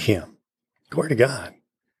through him. Glory to God.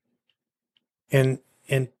 And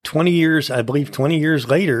 20 years, I believe 20 years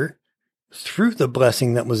later, through the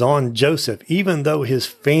blessing that was on Joseph, even though his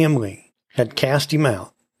family had cast him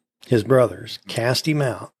out, his brothers cast him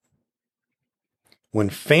out, when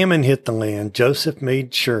famine hit the land, Joseph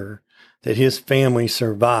made sure that his family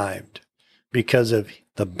survived because of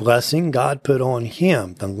the blessing God put on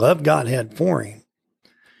him, the love God had for him,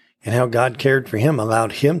 and how God cared for him,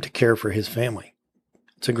 allowed him to care for his family.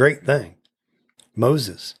 It's a great thing.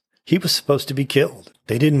 Moses, he was supposed to be killed.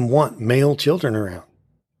 They didn't want male children around.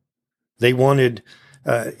 They wanted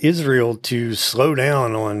Israel to slow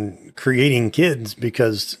down on creating kids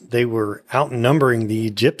because they were outnumbering the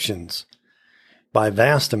Egyptians by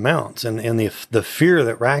vast amounts. And the fear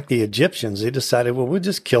that racked the Egyptians, they decided, well, we'll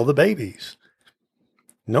just kill the babies.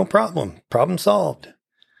 No problem. Problem solved.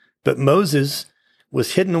 But Moses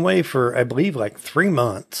was hidden away for, I believe, like 3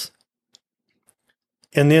 months.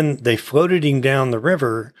 And then they floated him down the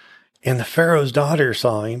river, and the Pharaoh's daughter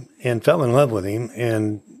saw him and fell in love with him.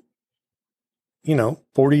 And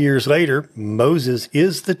 40 years later, Moses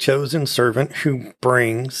is the chosen servant who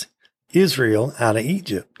brings Israel out of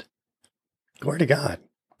Egypt. Glory to God.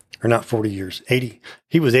 Or not 40 years, 80.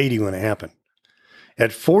 He was 80 when it happened.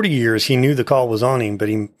 At 40 years, he knew the call was on him, but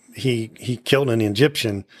he killed an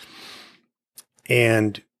Egyptian.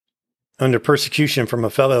 And under persecution from a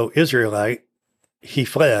fellow Israelite, he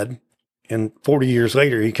fled. And 40 years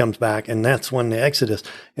later, he comes back, and that's when the Exodus.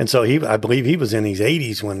 And so I believe he was in his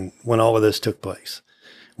 80s when all of this took place,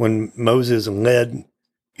 when Moses led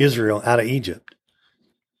Israel out of Egypt.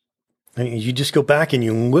 I mean, you just go back and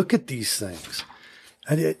you look at these things.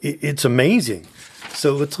 It's amazing.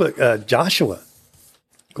 So let's look. Joshua,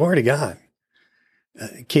 glory to God.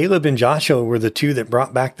 Caleb and Joshua were the two that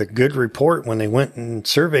brought back the good report when they went and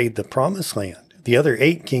surveyed the promised land. The other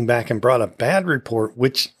 8 came back and brought a bad report,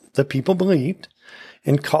 which the people believed,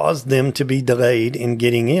 and caused them to be delayed in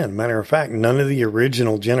getting in. Matter of fact, none of the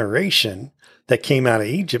original generation that came out of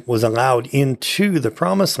Egypt was allowed into the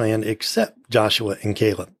promised land except Joshua and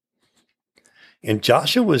Caleb. And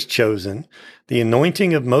Joshua was chosen. The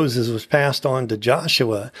anointing of Moses was passed on to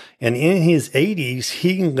Joshua. And in his 80s,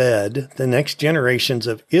 he led the next generations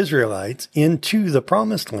of Israelites into the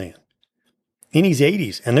promised land. In his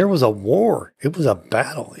 80s. And there was a war. It was a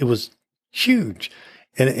battle. It was huge.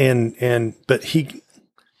 But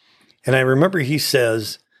I remember he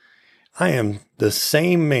says, I am the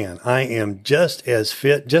same man. I am just as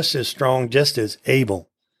fit, just as strong, just as able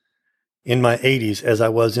in my 80s as I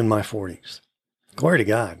was in my 40s. Glory to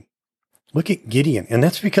God. Look at Gideon. And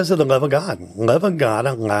that's because of the love of God. Love of God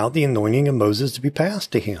allowed the anointing of Moses to be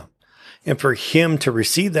passed to him, and for him to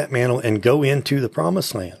receive that mantle and go into the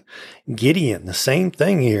promised land. Gideon, the same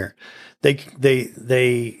thing here.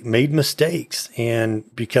 They made mistakes, and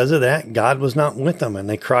because of that, God was not with them, and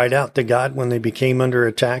they cried out to God when they became under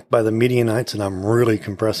attack by the Midianites, and I'm really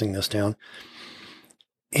compressing this down.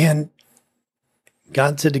 And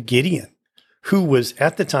God said to Gideon, who was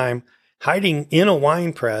at the time hiding in a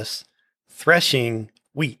wine press, threshing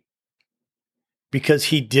wheat, because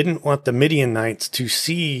he didn't want the Midianites to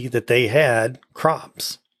see that they had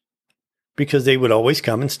crops, because they would always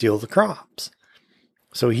come and steal the crops.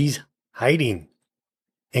 So he's hiding.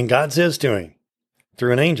 And God says to him,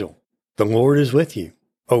 through an angel, the Lord is with you,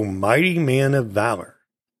 O mighty man of valor.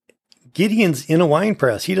 Gideon's in a wine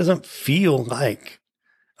press. He doesn't feel like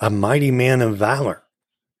a mighty man of valor.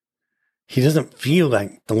 He doesn't feel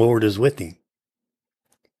like the Lord is with him.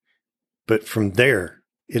 But from there,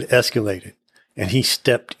 it escalated. And he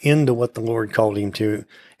stepped into what the Lord called him to.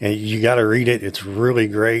 And you got to read it. It's really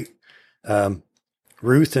great.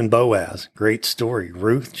 Ruth and Boaz, great story.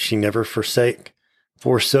 Ruth, she never forsook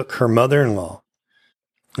her mother-in-law,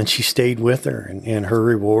 and she stayed with her, and her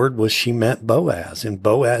reward was she met Boaz, and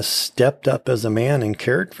Boaz stepped up as a man and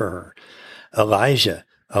cared for her. Elisha,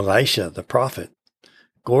 the prophet,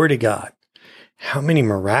 glory to God. How many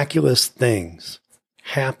miraculous things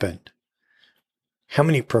happened? How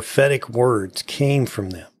many prophetic words came from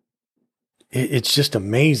them? It's just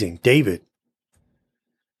amazing. David,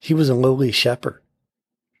 he was a lowly shepherd.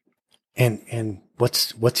 And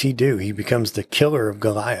what's he do? He becomes the killer of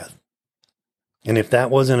Goliath. And if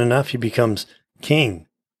that wasn't enough, he becomes king.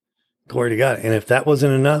 Glory to God. And if that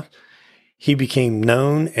wasn't enough, he became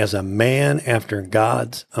known as a man after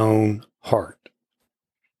God's own heart.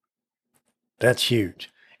 That's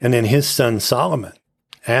huge. And then his son Solomon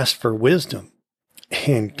asked for wisdom.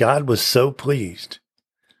 And God was so pleased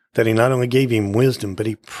that he not only gave him wisdom, but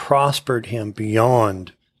he prospered him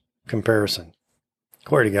beyond comparison.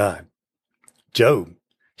 Glory to God. Job,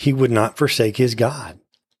 he would not forsake his God.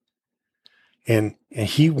 And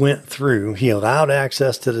he allowed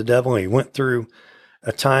access to the devil. He went through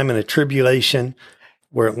a time in a tribulation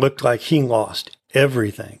where it looked like he lost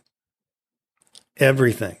everything,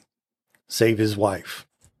 save his wife.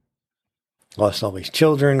 Lost all his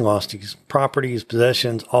children, lost his property, his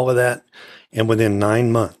possessions, all of that. And within 9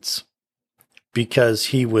 months, because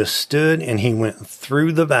he withstood and he went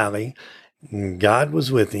through the valley, God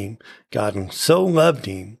was with him. God so loved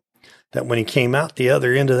him that when he came out the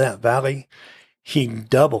other end of that valley, he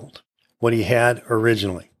doubled what he had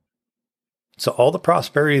originally. So all the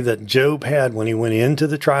prosperity that Job had when he went into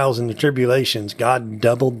the trials and the tribulations, God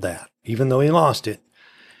doubled that. Even though he lost it,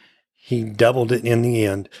 he doubled it in the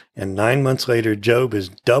end. And 9 months later, Job is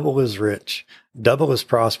double as rich, double as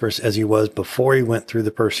prosperous as he was before he went through the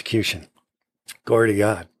persecution. Glory to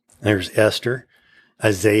God. There's Esther,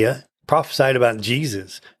 Isaiah, prophesied about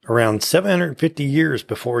Jesus around 750 years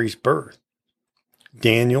before his birth.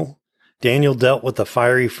 Daniel dealt with the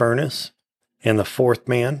fiery furnace and the fourth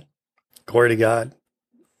man. Glory to God.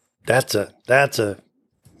 That's a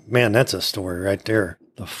story right there.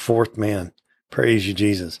 The fourth man. Praise you,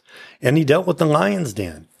 Jesus. And he dealt with the lion's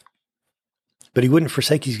den, but he wouldn't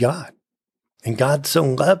forsake his God. And God so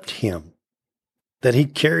loved him that he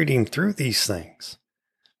carried him through these things.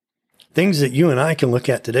 Things that you and I can look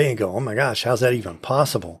at today and go, oh my gosh, how's that even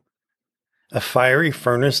possible? a fiery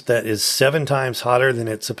furnace that is 7 times hotter than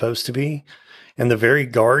it's supposed to be, and the very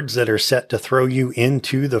guards that are set to throw you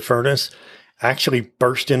into the furnace actually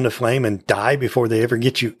burst into flame and die before they ever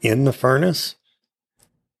get you in the furnace?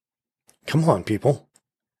 Come on, people.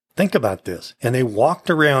 Think about this. And they walked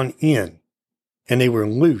around in, and they were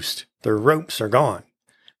loosed. Their ropes are gone.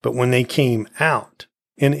 But when they came out,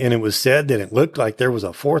 and it was said that it looked like there was a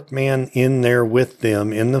 4th man in there with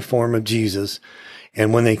them in the form of Jesus.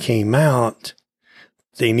 And when they came out,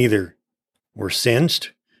 they neither were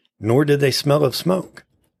singed, nor did they smell of smoke.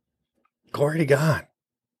 Glory to God.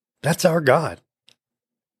 That's our God.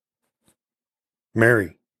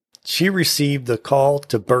 Mary, she received the call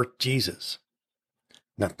to birth Jesus.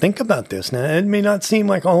 Now think about this. Now it may not seem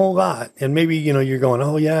like a whole lot. And maybe, you're going,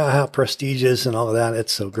 oh yeah, how prestigious and all of that.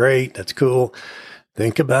 It's so great. That's cool.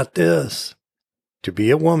 Think about this. To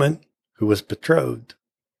be a woman who was betrothed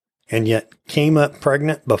and yet came up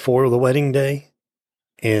pregnant before the wedding day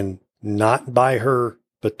and not by her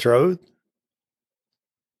betrothed,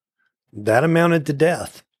 that amounted to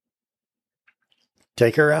death.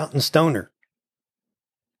 Take her out and stone her.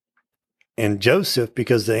 And Joseph,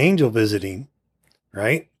 because the angel visited him,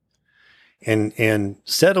 right? And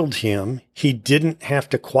settled him, he didn't have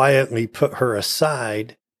to quietly put her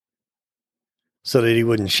aside so that he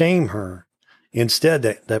wouldn't shame her. Instead,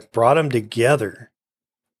 that brought them together.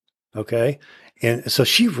 Okay? And so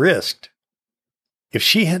she risked. If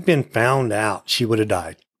she had been found out, she would have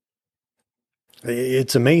died.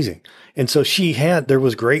 It's amazing. And so there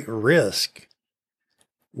was great risk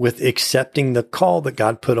with accepting the call that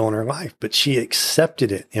God put on her life, but she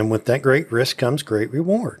accepted it. And with that great risk comes great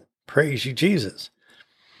reward. Praise you, Jesus.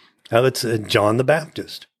 Now it's John the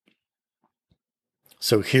Baptist.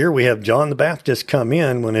 So here we have John the Baptist come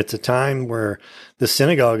in when it's a time where the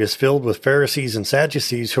synagogue is filled with Pharisees and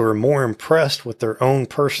Sadducees who are more impressed with their own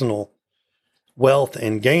personal wealth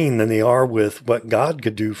and gain than they are with what God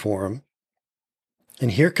could do for them.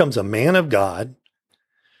 And here comes a man of God,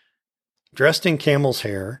 dressed in camel's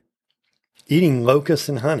hair, eating locusts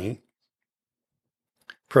and honey,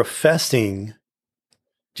 professing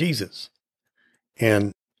Jesus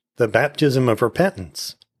and the baptism of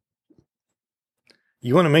repentance.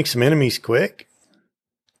 You want to make some enemies quick?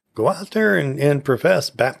 Go out there and profess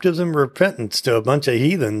baptism of repentance to a bunch of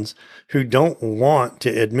heathens who don't want to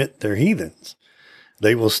admit they're heathens.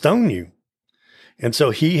 They will stone you. And so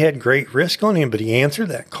he had great risk on him, but he answered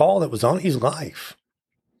that call that was on his life.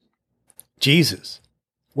 Jesus,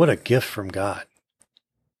 what a gift from God.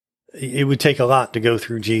 It would take a lot to go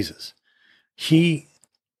through Jesus. He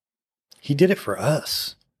did it for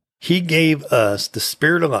us. He gave us the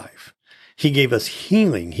spirit of life. He gave us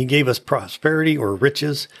healing. He gave us prosperity or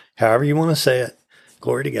riches, however you want to say it.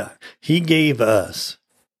 Glory to God. He gave us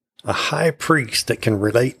a high priest that can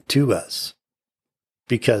relate to us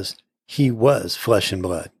because he was flesh and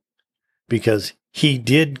blood, because he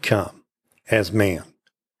did come as man.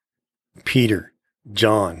 Peter,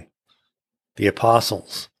 John, the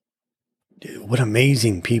apostles, what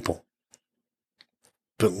amazing people.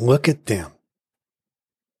 But look at them.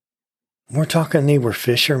 We're talking they were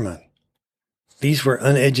fishermen. These were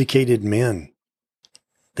uneducated men.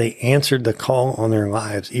 They answered the call on their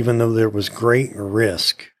lives, even though there was great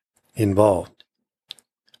risk involved.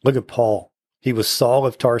 Look at Paul. He was Saul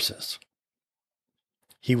of Tarsus.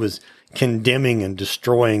 He was condemning and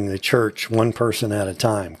destroying the church one person at a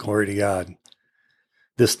time. Glory to God.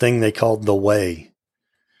 This thing they called the way,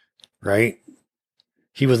 right?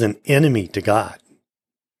 He was an enemy to God.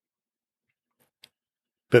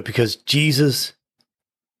 But because Jesus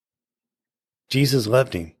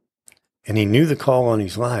loved him and he knew the call on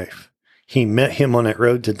his life, he met him on that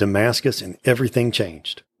road to Damascus and everything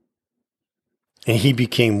changed. And he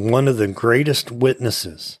became one of the greatest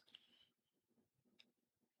witnesses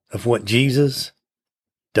of what Jesus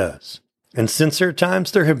does. And since there are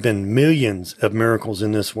times, there have been millions of miracles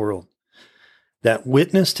in this world that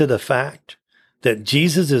witness to the fact that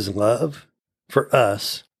Jesus' love for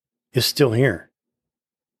us is still here.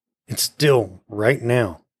 It's still right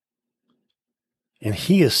now. And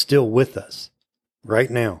he is still with us right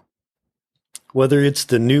now. Whether it's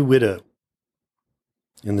the new widow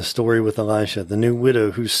in the story with Elisha, the new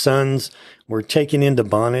widow whose sons were taken into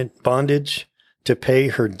bondage to pay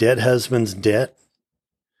her dead husband's debt.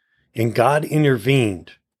 And God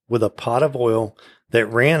intervened with a pot of oil that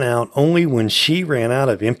ran out only when she ran out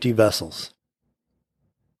of empty vessels.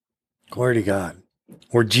 Glory to God.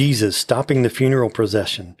 Or Jesus stopping the funeral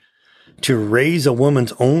procession to raise a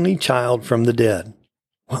woman's only child from the dead.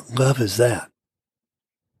 What love is that?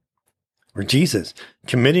 Or Jesus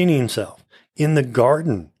committing himself in the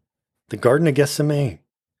Garden of Gethsemane,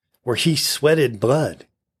 where he sweated blood.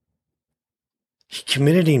 He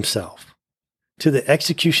committed himself to the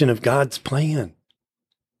execution of God's plan,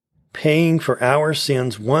 paying for our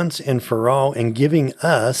sins once and for all and giving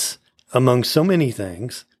us, among so many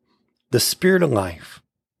things, the Spirit of life,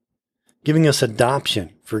 giving us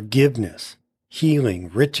adoption, forgiveness, healing,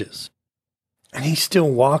 riches. And he still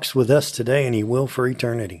walks with us today, and he will for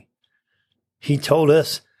eternity. He told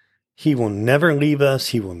us he will never leave us.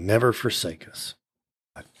 He will never forsake us.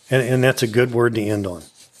 And that's a good word to end on.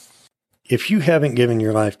 If you haven't given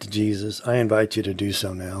your life to Jesus, I invite you to do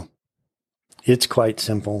so now. It's quite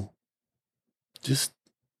simple. Just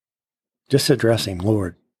address him.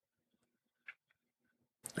 Lord,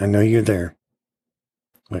 I know you're there.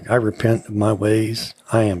 Like, I repent of my ways.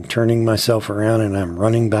 I am turning myself around and I'm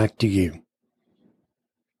running back to you.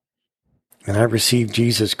 And I receive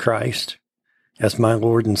Jesus Christ as my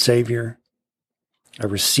Lord and Savior. I'm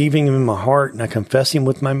receiving him in my heart and I confess him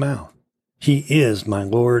with my mouth. He is my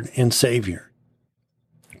Lord and Savior.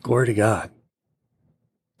 Glory to God.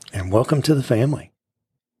 And welcome to the family.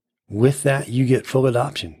 With that, you get full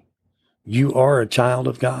adoption. You are a child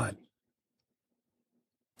of God.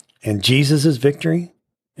 And Jesus' victory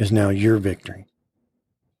is now your victory.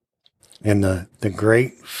 And the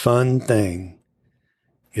great fun thing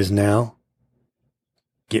is now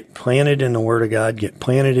get planted in the Word of God, get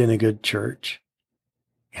planted in a good church,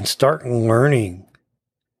 and start learning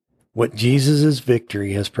what Jesus'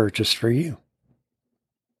 victory has purchased for you.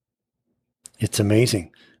 It's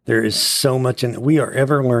amazing. There is so much in it. We are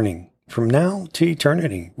ever learning. From now to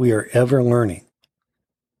eternity, we are ever learning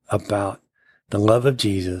about the love of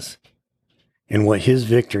Jesus and what his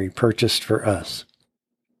victory purchased for us.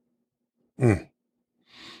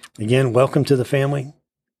 Again, welcome to the family.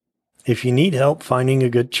 If you need help finding a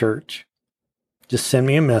good church, just send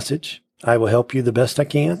me a message. I will help you the best I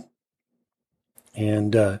can.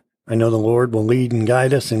 And I know the Lord will lead and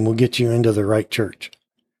guide us, and we'll get you into the right church.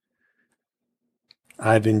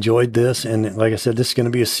 I've enjoyed this. And like I said, this is going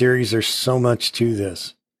to be a series. There's so much to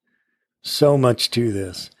this. So much to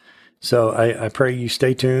this. So I pray you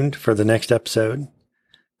stay tuned for the next episode.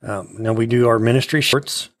 Now we do our ministry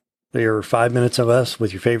shorts. They are 5 minutes or less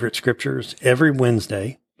with your favorite scriptures every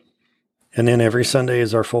Wednesday. And then every Sunday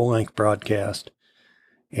is our full-length broadcast.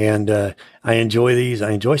 And I enjoy these.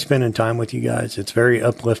 I enjoy spending time with you guys. It's very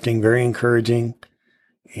uplifting, very encouraging.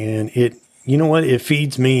 And you know what? It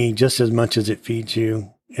feeds me just as much as it feeds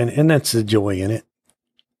you. And that's the joy in it.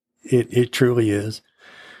 It truly is.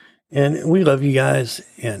 And we love you guys.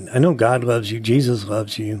 And I know God loves you. Jesus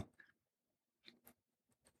loves you.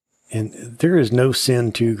 And there is no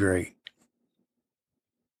sin too great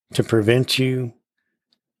to prevent you.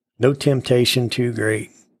 No temptation too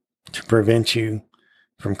great to prevent you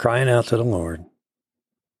from crying out to the Lord,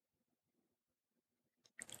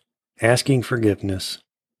 asking forgiveness,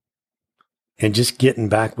 and just getting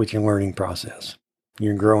back with your learning process,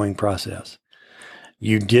 your growing process.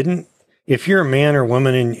 You didn't, if you're a man or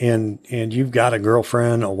woman and you've got a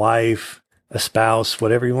girlfriend, a wife, a spouse,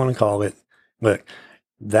 whatever you want to call it, look,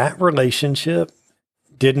 that relationship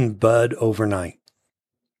didn't bud overnight.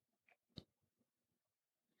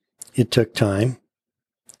 It took time.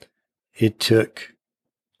 It took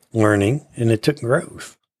learning, and it took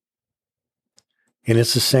growth. And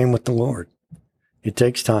it's the same with the Lord. It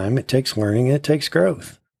takes time, it takes learning, and it takes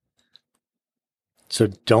growth. So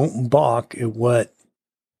don't balk at what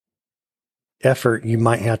effort you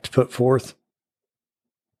might have to put forth,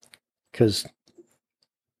 because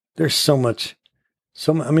there's so much.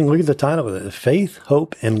 I mean, look at the title of it: Faith,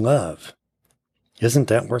 Hope, and Love. Isn't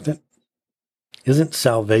that worth it? Isn't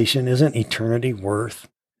salvation, isn't eternity worth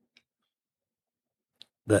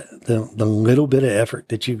the little bit of effort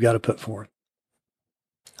that you've got to put forth?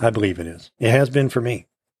 I believe it is. It has been for me.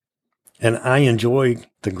 And I enjoy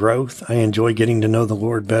the growth. I enjoy getting to know the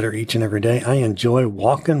Lord better each and every day. I enjoy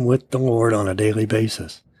walking with the Lord on a daily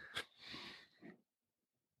basis.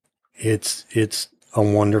 It's a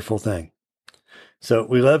wonderful thing. So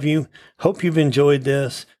we love you. Hope you've enjoyed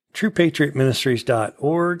this.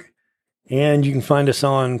 TruePatriotMinistries.org. And you can find us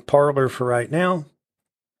on Parler for right now.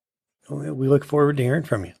 We look forward to hearing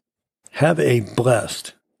from you. Have a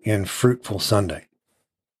blessed and fruitful Sunday.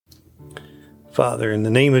 Father, in the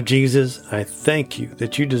name of Jesus, I thank you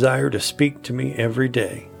that you desire to speak to me every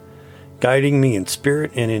day, guiding me in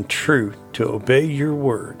spirit and in truth to obey your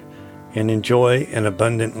word and enjoy an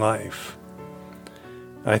abundant life.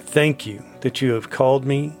 I thank you that you have called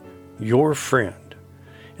me your friend,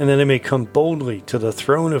 and that I may come boldly to the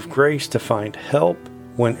throne of grace to find help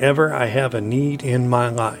whenever I have a need in my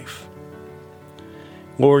life.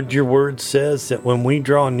 Lord, your word says that when we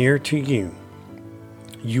draw near to you,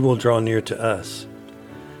 you will draw near to us.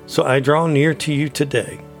 So I draw near to you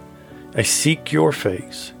today. I seek your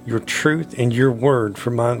face, your truth, and your word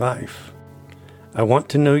for my life. I want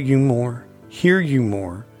to know you more, hear you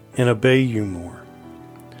more, and obey you more.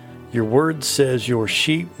 Your word says your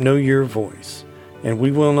sheep know your voice, and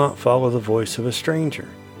we will not follow the voice of a stranger.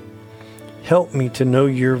 Help me to know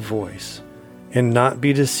your voice and not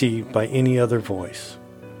be deceived by any other voice.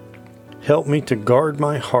 Help me to guard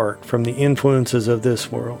my heart from the influences of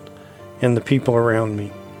this world and the people around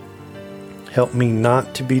me. Help me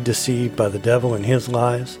not to be deceived by the devil and his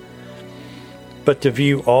lies, but to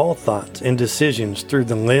view all thoughts and decisions through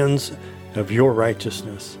the lens of your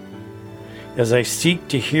righteousness. As I seek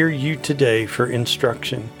to hear you today for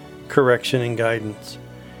instruction, correction, and guidance,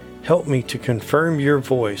 help me to confirm your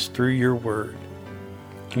voice through your word.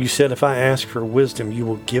 You said if I ask for wisdom, you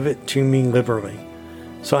will give it to me liberally.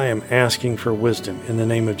 So I am asking for wisdom in the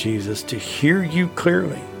name of Jesus to hear you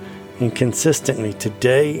clearly and consistently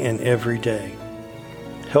today and every day.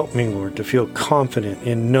 Help me, Lord, to feel confident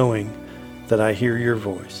in knowing that I hear your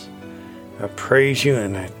voice. I praise you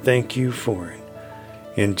and I thank you for it.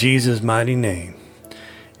 In Jesus' mighty name,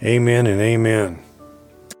 amen and amen.